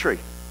tree.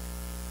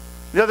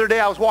 The other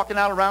day I was walking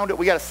out around it.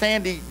 We got a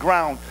sandy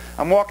ground.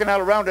 I'm walking out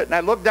around it and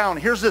I look down.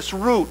 Here's this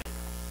root.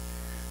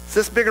 It's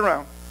this big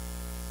around.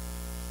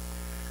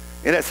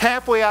 And it's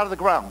halfway out of the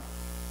ground.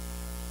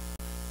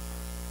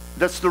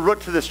 That's the root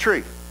to this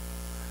tree.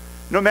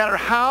 No matter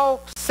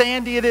how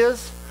sandy it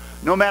is,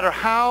 no matter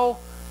how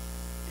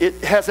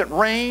it hasn't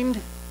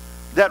rained,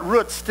 that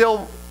root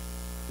still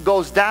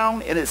goes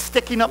down and it's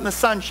sticking up in the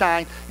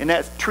sunshine, and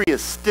that tree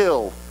is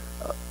still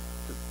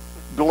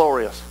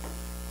glorious.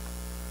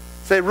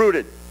 Say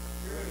rooted.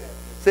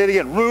 Say it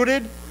again.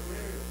 Rooted.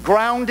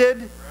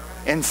 Grounded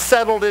and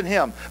settled in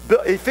him.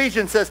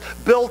 Ephesians says,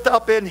 built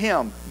up in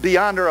him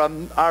beyond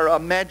our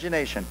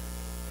imagination.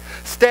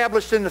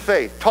 Established in the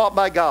faith, taught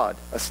by God.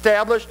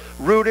 Established,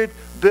 rooted,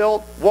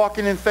 built,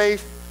 walking in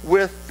faith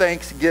with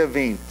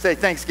thanksgiving. Say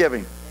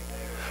thanksgiving.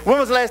 When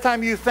was the last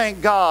time you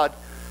thanked God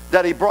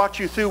that he brought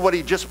you through what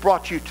he just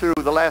brought you through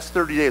the last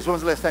 30 days? When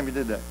was the last time you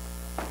did that?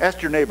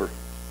 Ask your neighbor.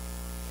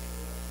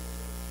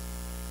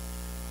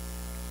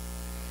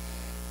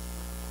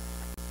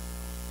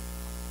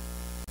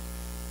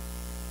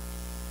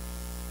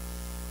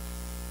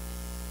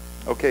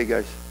 Okay,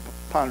 guys,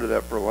 ponder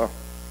that for a while.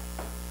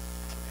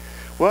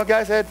 Well,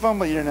 guys, I had fun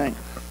with you tonight.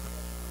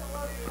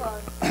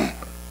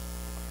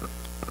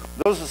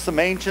 Those are some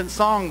ancient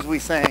songs we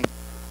sang.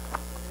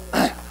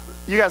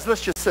 You guys,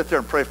 let's just sit there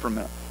and pray for a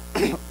minute.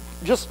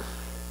 Just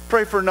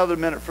pray for another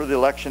minute for the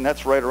election.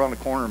 That's right around the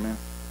corner, man.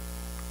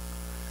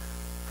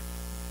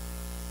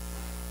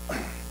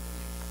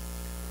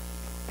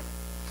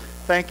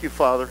 Thank you,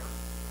 Father.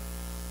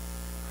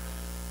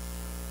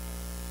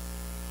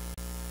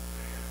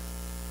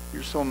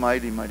 You're so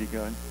mighty, mighty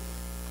God.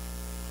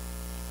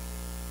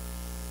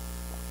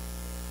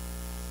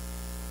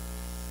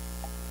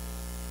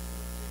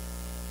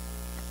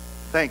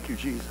 Thank you,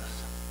 Jesus.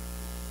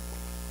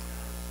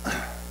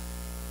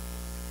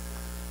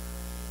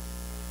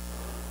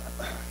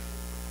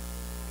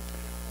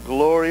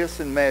 Glorious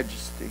in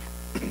majesty.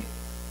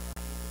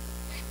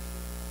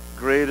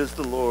 Great is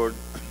the Lord,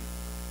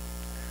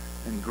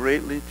 and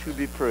greatly to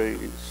be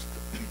praised.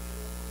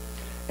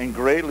 And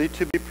greatly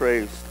to be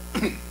praised.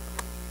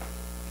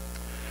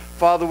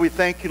 Father, we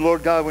thank you,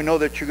 Lord God. We know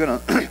that you're going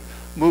to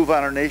move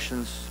on our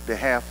nation's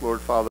behalf, Lord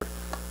Father.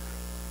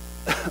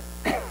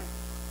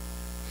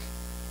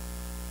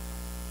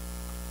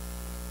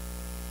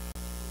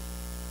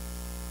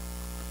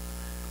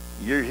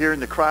 You're hearing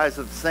the cries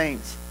of the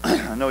saints.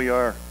 I know you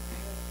are.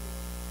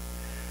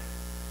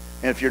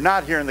 And if you're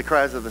not hearing the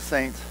cries of the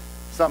saints,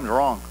 something's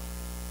wrong.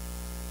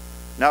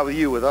 Not with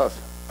you, with us.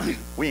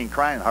 We ain't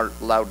crying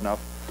loud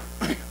enough.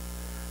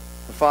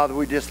 Father,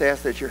 we just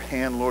ask that your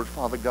hand, Lord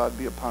Father God,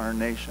 be upon our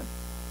nation.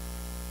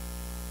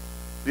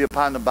 Be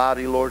upon the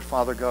body, Lord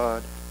Father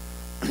God.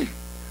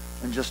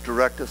 And just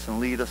direct us and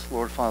lead us,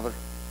 Lord Father.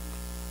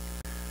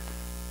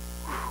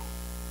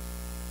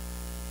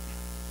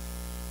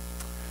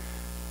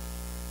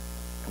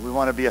 And we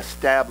want to be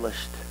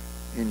established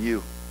in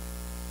you.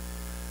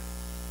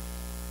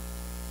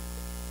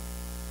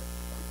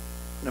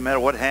 No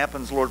matter what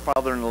happens, Lord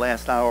Father, in the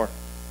last hour,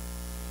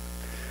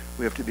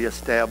 we have to be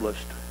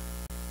established.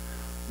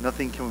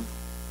 Nothing can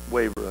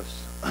waver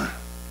us.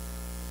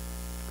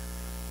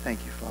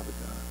 Thank you, Father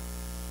God.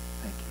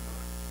 Thank you,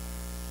 Lord.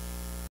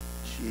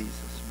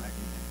 Jesus' mighty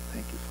name.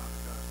 Thank you, Father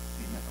God.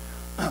 Amen.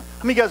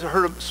 How many of you guys have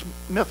heard of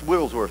Smith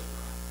Wigglesworth?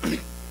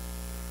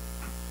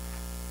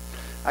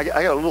 I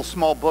got a little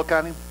small book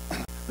on him.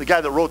 The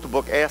guy that wrote the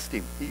book asked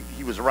him.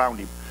 He was around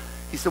him.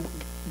 He said,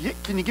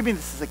 can you give me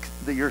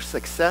your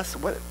success?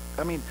 What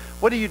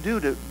do you do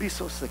to be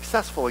so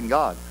successful in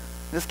God?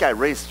 And this guy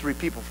raised 3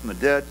 people from the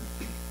dead.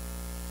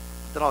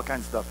 Did all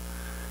kinds of stuff.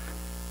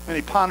 And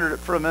he pondered it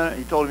for a minute.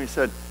 He told him, he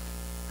said,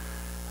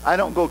 I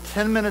don't go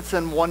 10 minutes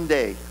in one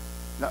day.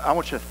 Now, I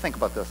want you to think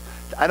about this.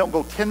 I don't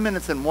go 10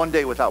 minutes in one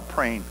day without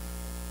praying.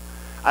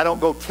 I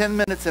don't go 10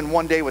 minutes in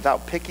one day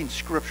without picking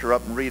scripture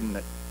up and reading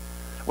it.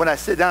 When I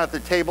sit down at the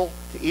table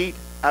to eat,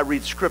 I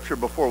read scripture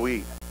before we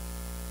eat.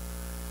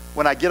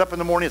 When I get up in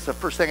the morning, it's the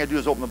first thing I do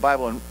is open the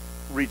Bible and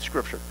read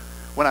scripture.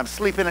 When I'm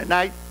sleeping at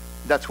night,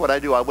 that's what I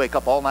do. I wake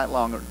up all night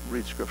long and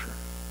read scripture.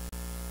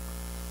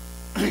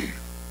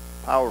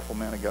 Powerful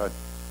man of God.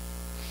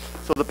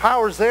 So the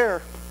power's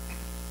there.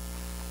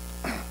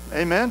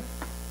 Amen.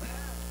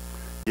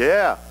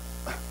 Yeah.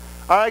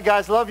 All right,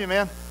 guys. Love you,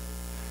 man.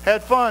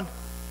 Had fun.